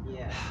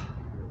 Yes.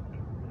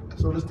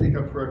 So let's take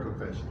our prayer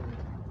confession.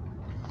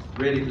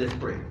 Ready? Let's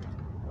pray.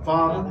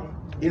 Father,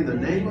 in the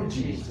name of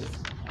Jesus,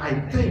 I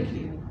thank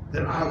you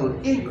that I will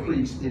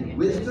increase in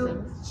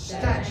wisdom,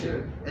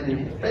 stature, and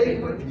in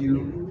favor with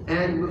you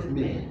and with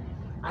men.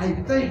 I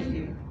thank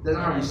you that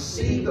I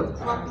receive the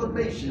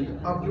proclamation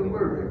of your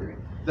word,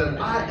 that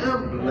I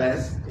am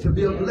blessed to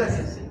be a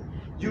blessing.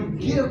 You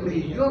give me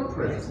your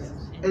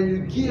presence, and you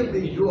give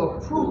me your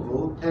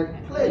approval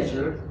and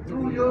pleasure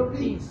through your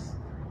peace.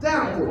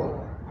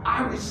 Therefore,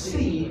 I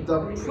receive the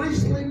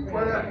priestly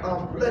prayer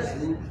of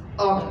blessing,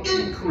 of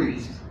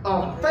increase,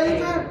 of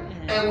favor,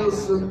 and will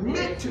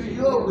submit to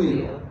your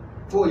will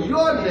for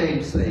your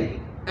name's sake,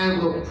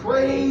 and will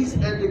praise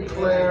and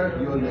declare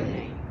your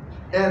name.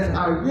 As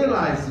I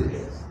realize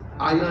this,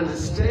 I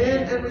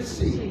understand and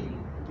receive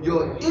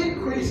your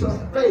increase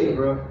of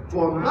favor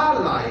for my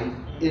life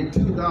in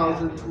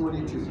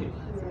 2022.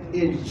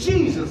 In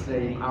Jesus'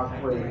 name I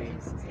pray.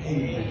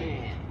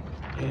 Amen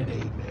and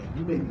amen.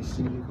 You may be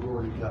seated.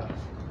 Glory to God.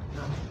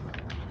 Now,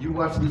 you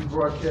watch this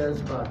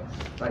broadcast by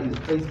either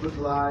Facebook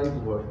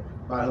Live or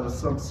by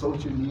some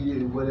social media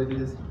and what it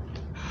is.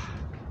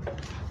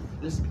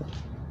 Listen,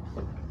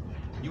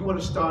 you want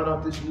to start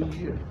off this new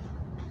year.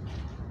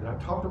 And I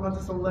talked about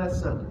this on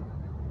last Sunday.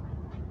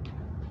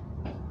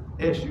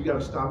 S, you got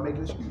to stop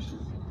making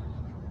excuses.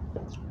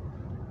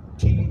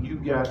 T, you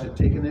got to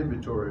take an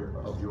inventory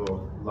of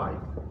your life.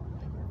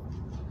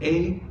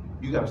 A,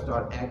 you got to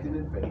start acting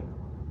in faith.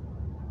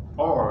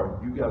 R,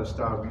 you got to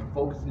start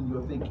refocusing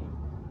your thinking.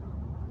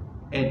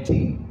 And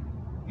T,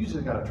 you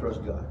just got to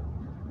trust God.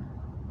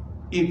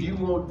 If you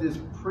want this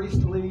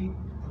priestly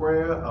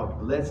prayer of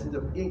blessings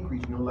of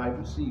increase in your life,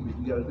 receive it,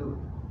 you got to do it.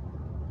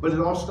 But it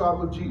all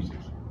starts with Jesus.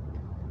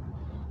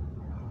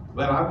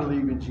 Well, I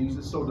believe in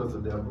Jesus, so does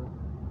the devil.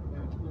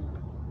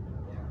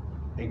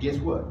 And guess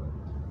what?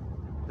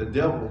 The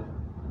devil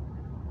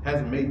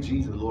hasn't made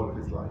Jesus Lord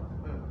of his life.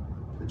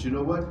 But you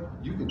know what?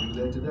 You can do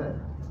that today.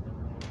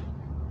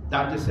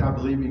 Not just say I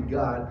believe in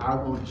God, I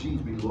want Jesus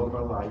to be Lord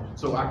of my life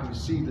so I can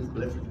receive this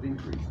blessing of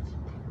increase.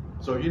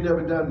 So if you've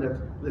never done that,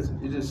 listen,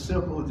 it's just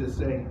simple as just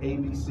saying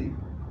ABC.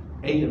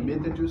 A,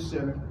 admit that you're a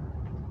sinner.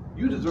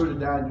 You deserve to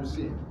die in your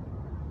sin.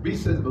 B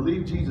says,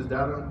 believe Jesus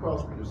died on the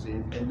cross for your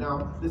sins. And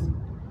now, listen,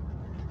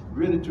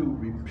 really to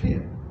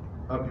repent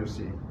of your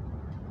sin.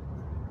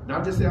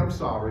 Not just say I'm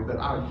sorry, but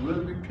I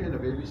really repent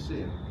of every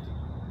sin.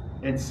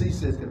 And C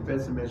says,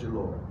 confess him as your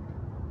Lord.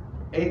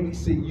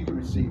 ABC, you can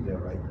receive that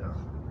right now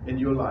in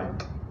your life.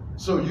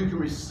 So you can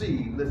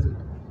receive, listen,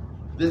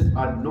 this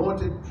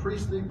anointed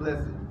priestly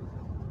blessing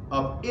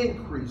of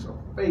increase of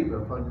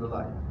favor upon your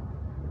life.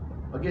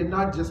 Again,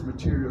 not just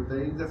material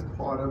things, that's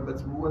part of it, but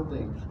it's more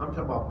things. I'm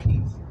talking about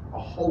peace, a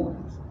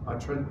wholeness, a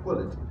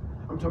tranquility.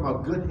 I'm talking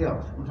about good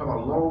health. I'm talking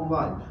about long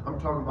life. I'm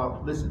talking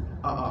about, listen,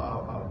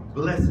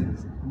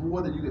 blessings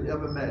more than you could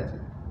ever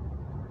imagine.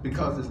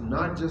 Because it's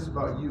not just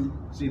about you.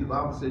 See, the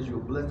Bible says you're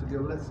blessed to be a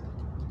blessing.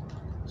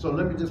 So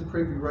let me just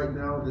pray for you right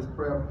now. This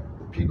prayer,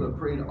 the people have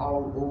prayed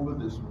all over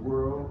this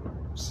world.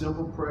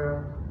 Simple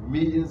prayer.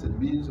 Millions and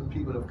millions of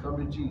people have come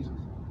to Jesus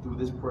through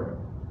this prayer.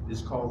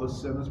 It's called the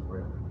sinner's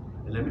prayer.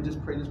 And let me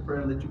just pray this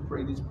prayer and let you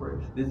pray this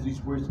prayer.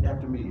 These words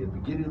after me at the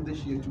beginning of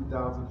this year,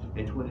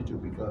 2022,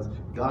 because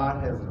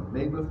God has an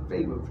amazing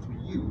favor for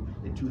you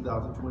in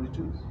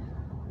 2022.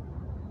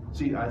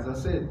 See, as I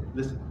said,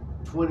 listen,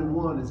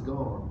 21 is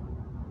gone,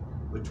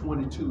 but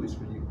 22 is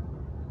for you.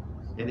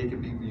 And it can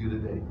be for you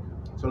today.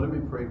 So let me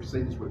pray,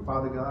 say this word.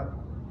 Father God,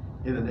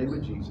 in the name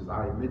of Jesus,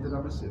 I admit that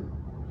I'm a sinner.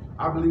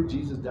 I believe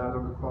Jesus died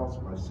on the cross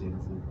for my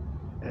sins.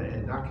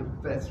 And I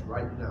confess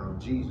right now,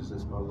 Jesus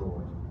is my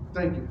Lord.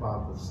 Thank you,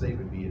 Father, for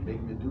saving me and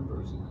making me a new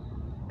person.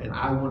 And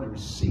I want to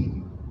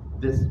receive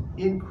this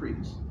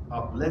increase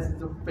of blessings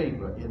of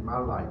favor in my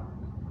life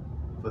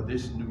for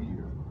this new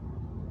year.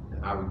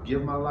 And I would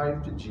give my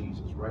life to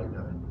Jesus right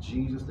now. In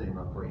Jesus' name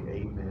I pray,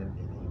 amen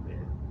and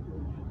amen.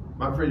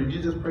 My friend, if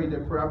you just prayed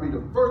that prayer, I'll be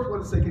the first one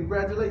to say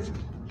congratulations.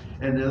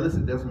 And now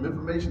listen, there's some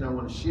information I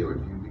want to share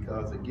with you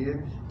because,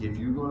 again, if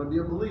you're going to be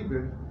a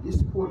believer,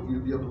 it's important for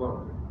you to be a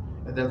believer.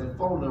 And there's a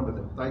phone number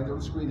that's right on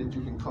the screen that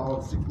you can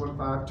call,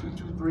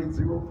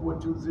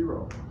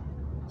 615-223-0420.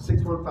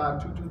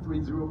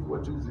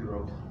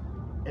 615-223-0420.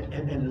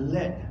 And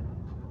let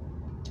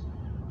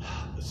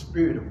the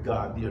Spirit of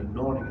God, the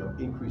anointing of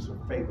increase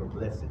of favor,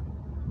 blessing,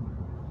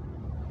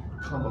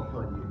 come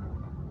upon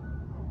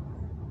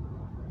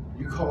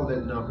you. You call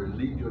that number,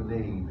 leave your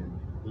name, and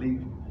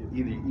leave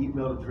either your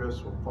email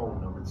address or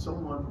phone number. And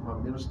someone from our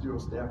ministerial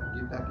staff will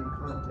get back in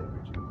contact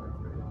with you, my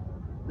friend.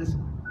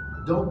 Listen.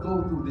 Don't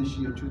go through this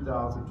year,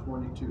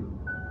 2022,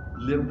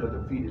 living a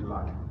defeated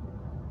life.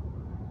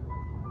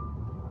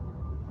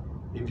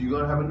 If you're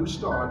going to have a new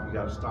start, you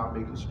got to stop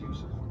making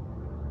excuses.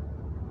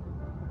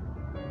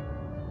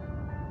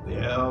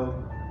 Well,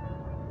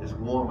 it's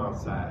warm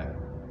outside.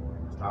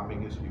 Stop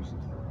making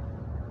excuses.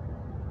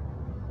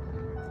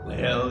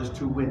 Well, it's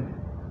too windy.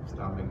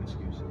 Stop making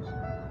excuses.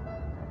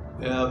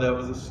 Well, there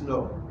was a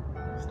snow.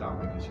 Stop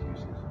making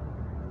excuses.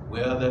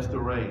 Well, that's the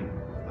rain.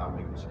 Stop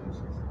making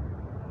excuses.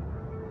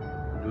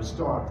 New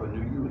start for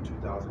new you in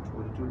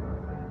 2022, my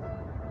friend,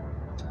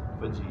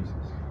 for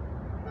Jesus.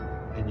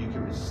 And you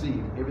can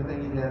receive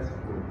everything he has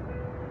for you.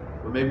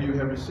 Well, maybe you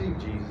have received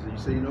Jesus and you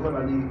say, you know what,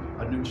 I need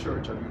a new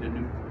church. I need a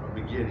new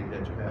beginning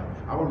that you have.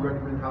 I want to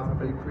recommend House of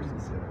Faith Christian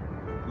Center,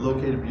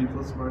 located in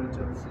beautiful Smyrna,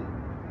 Tennessee.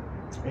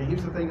 And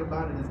here's the thing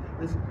about it is,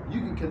 listen,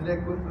 you can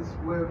connect with us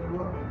wherever you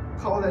are.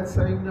 Call that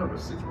same number,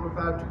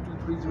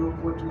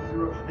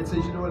 615-223-0420, and say,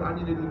 you know what, I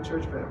need a new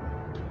church family.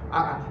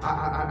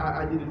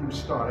 I need a new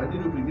start. I need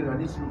a new beginning. I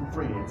need some new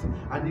friends.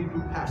 I need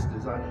new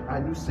pastors.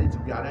 I need saints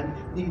of God. I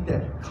need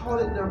that. Call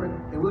that number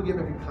and we'll get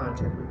back in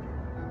contact with you.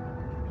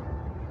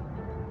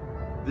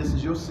 This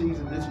is your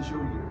season. This is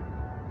your year.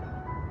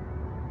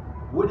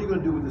 What are you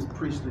going to do with this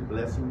priestly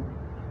blessing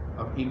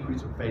of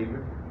increase of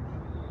favor?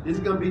 Is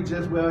it going to be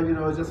just, well, you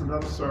know, it's just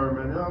another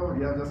sermon? Oh,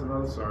 yeah, just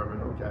another sermon.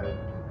 Okay.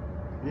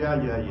 Yeah.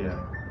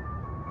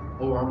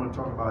 Oh, I'm going to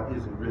talk about,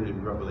 is it really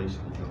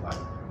revelation in your life?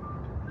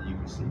 And you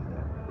can see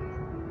that.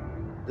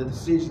 The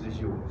decision is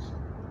yours.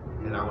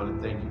 And I want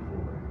to thank you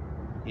for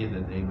it. In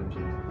the name of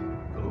Jesus.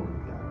 Glory to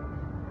God.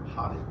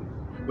 Hallelujah.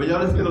 Well, y'all,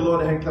 let's give the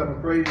Lord a hand clap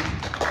of praise.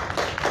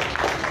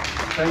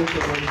 Thank you,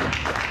 Lord.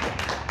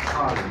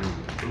 Hallelujah.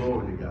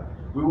 Glory to God.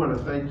 We want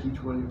to thank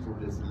each one of you for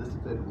this. Listen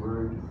to that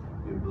word.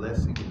 Be a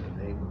blessing in the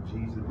name of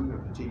Jesus. We're going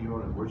to continue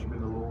on and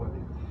worshiping the Lord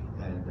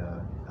and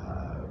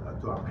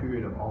through our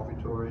period of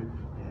offertory.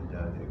 And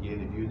again,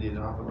 if you need an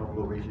offering,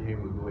 go raise your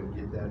hand. We'll go ahead and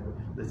get that. But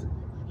listen,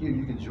 here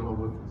you can join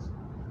with us.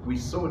 We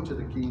sow it to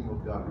the kingdom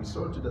of God. We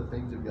sow it to the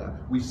things of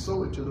God. We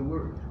sow it to the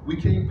word. We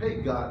can't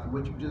pay God for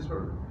what you just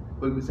heard.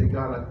 But we say,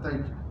 God, I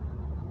thank you.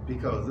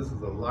 Because this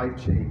is a life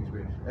change.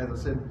 As I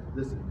said,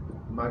 listen,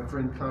 my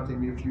friend contacted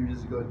me a few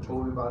years ago and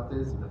told me about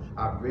this. And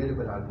I've read it,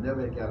 but I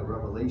never got a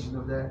revelation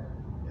of that.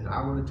 And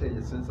I want to tell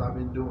you, since I've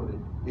been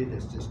doing it, it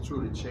has just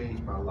truly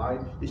changed my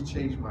life. It's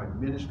changed my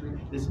ministry.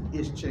 It's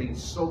changed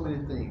so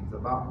many things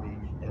about me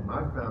and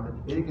my family.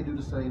 And it can do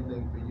the same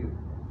thing for you.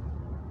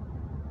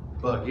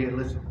 But again,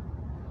 listen.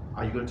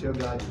 Are you going to tell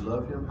God you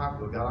love him? How?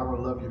 Well, God, I want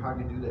to love you. How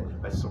can you do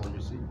that? By sowing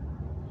your seed.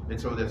 And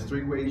so there's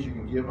 3 ways you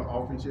can give an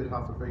offering to the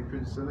House of Faith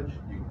Christian Center.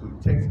 You can do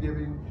text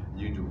giving.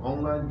 You can do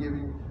online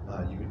giving.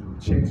 You can do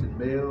checks and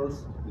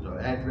mails. You know,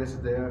 address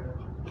is there.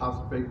 House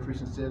of Faith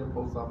Christian Center,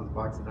 Post Office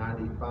Box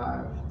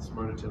 985,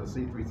 Smyrna,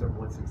 Tennessee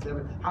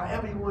 37167.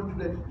 However you want to do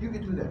that, you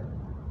can do that.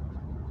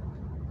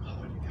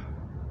 Glory to God.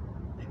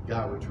 And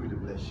God will truly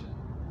bless you.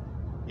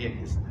 In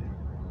his name.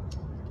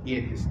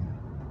 In his name.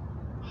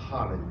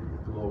 Hallelujah.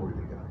 Glory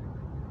to God.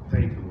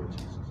 Thank you, Lord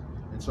Jesus.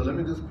 And so let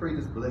me just pray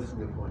this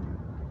blessing upon you.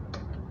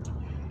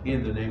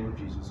 In the name of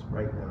Jesus,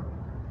 right now.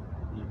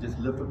 You just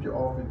lift up your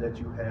offering that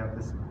you have.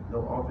 Listen, no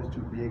offering is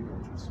too big or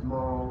too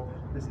small.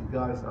 Listen,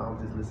 God is not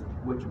just listen to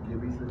what you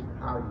give. He's listening to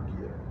how you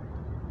give.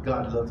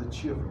 God loves a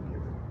cheerful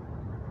giver.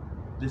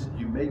 Listen,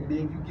 you make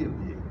big, you give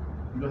big.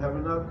 You don't have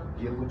enough,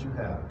 give what you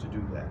have to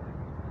do that.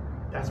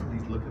 That's what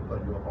he's looking for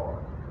in your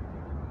heart.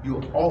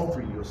 You're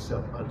offering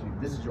yourself unto you.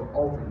 This is your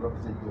offering,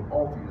 represent you're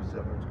offering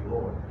yourself unto the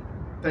Lord.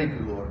 Thank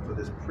you, Lord, for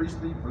this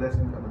priestly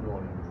blessing of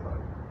anointing in your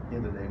life.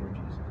 In the name of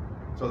Jesus.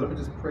 So let me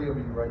just pray over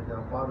you right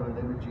now. Father, in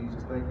the name of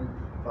Jesus, thank you,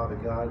 Father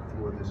God,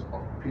 for this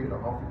period,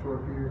 our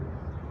offertory period.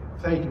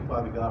 Thank you,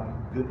 Father God,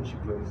 for your goodness,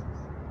 your graces.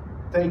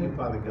 Thank you,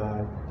 Father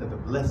God, that the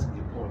blessing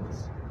you upon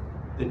us,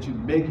 that you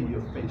making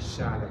your face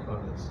shine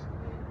upon us,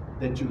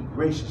 that you're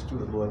gracious to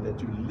us, Lord, that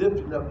you're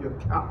lifting up your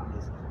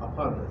countenance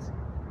upon us.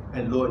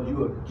 And Lord,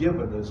 you have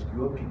given us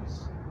your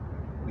peace.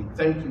 We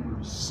thank you, we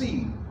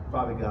receive,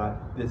 Father God,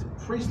 this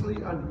priestly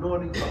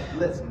anointing of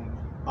blessing,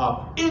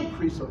 of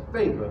increase of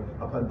favor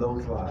upon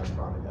those lives,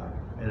 Father God.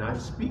 And I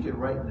speak it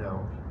right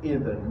now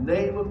in the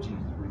name of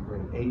Jesus. We pray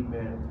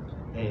amen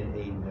and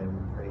amen.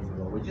 We praise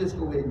the Lord. We just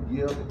go ahead and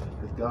give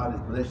as God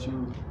has blessed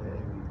you, and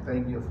we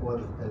thank you for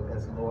it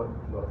as Lord.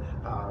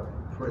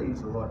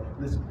 Praise the Lord.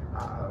 Listen,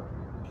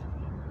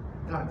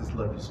 God just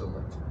loves you so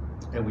much,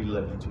 and we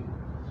love you too.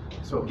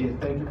 So again,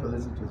 thank you for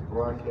listening to this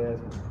broadcast.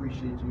 We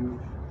appreciate you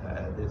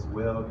as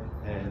well.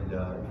 And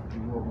if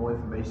you want more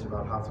information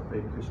about House of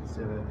Faith Christian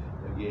Center,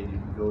 again, you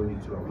can go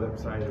into our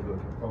website or go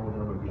to the phone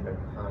number, get back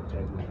in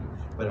contact with you.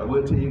 But I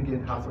will tell you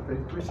again, House of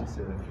Faith Christian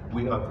Center,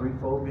 we are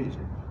threefold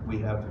vision. We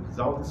have to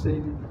exalt the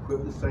Savior,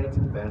 equip the saints,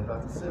 and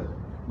evangelize the sinner.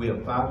 We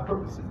have 5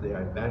 purposes. They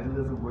are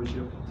evangelism,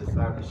 worship,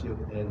 discipleship,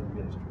 and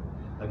ministry.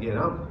 Again,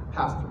 I'm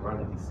Pastor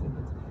Ronnie D.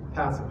 Simmons,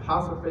 pastor of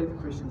House of Faith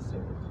Christian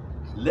Center,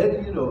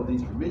 letting you know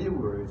these familiar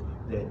words,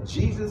 that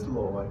Jesus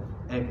Lord,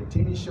 and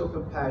continue to show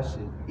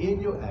compassion in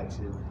your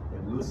action.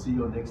 And we'll see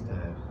you next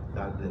time.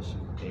 God bless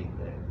you.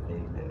 Amen.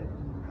 Amen.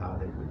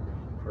 Hallelujah.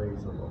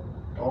 Praise the Lord.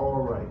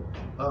 All right.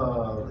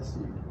 Let's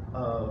see.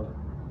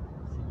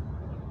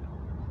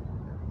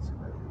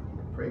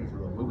 Praise the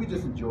Lord. But we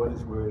just enjoy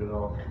this word and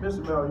all.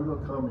 Mr. Mel, you're going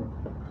to come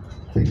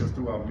and take us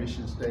through our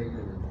mission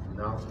statement and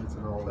announcements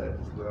and all that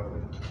as well.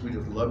 And we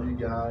just love you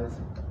guys.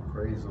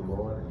 Praise the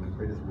Lord. And we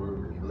pray this word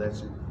will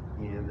bless you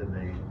in the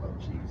name of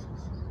Jesus.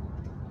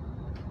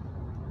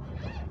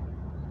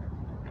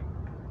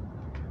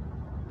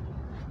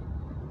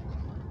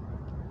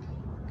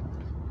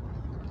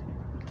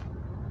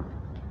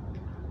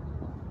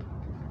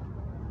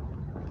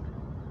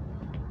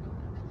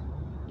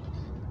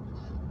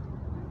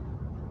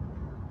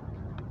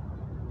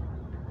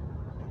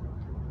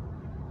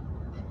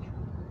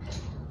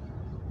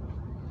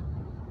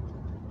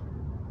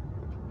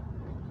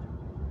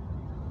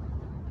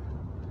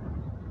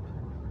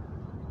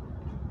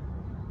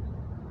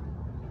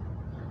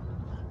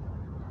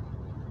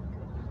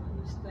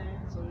 Stand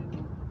so you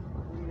can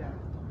read out.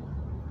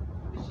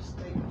 It's your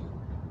statement.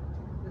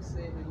 Let's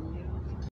say it in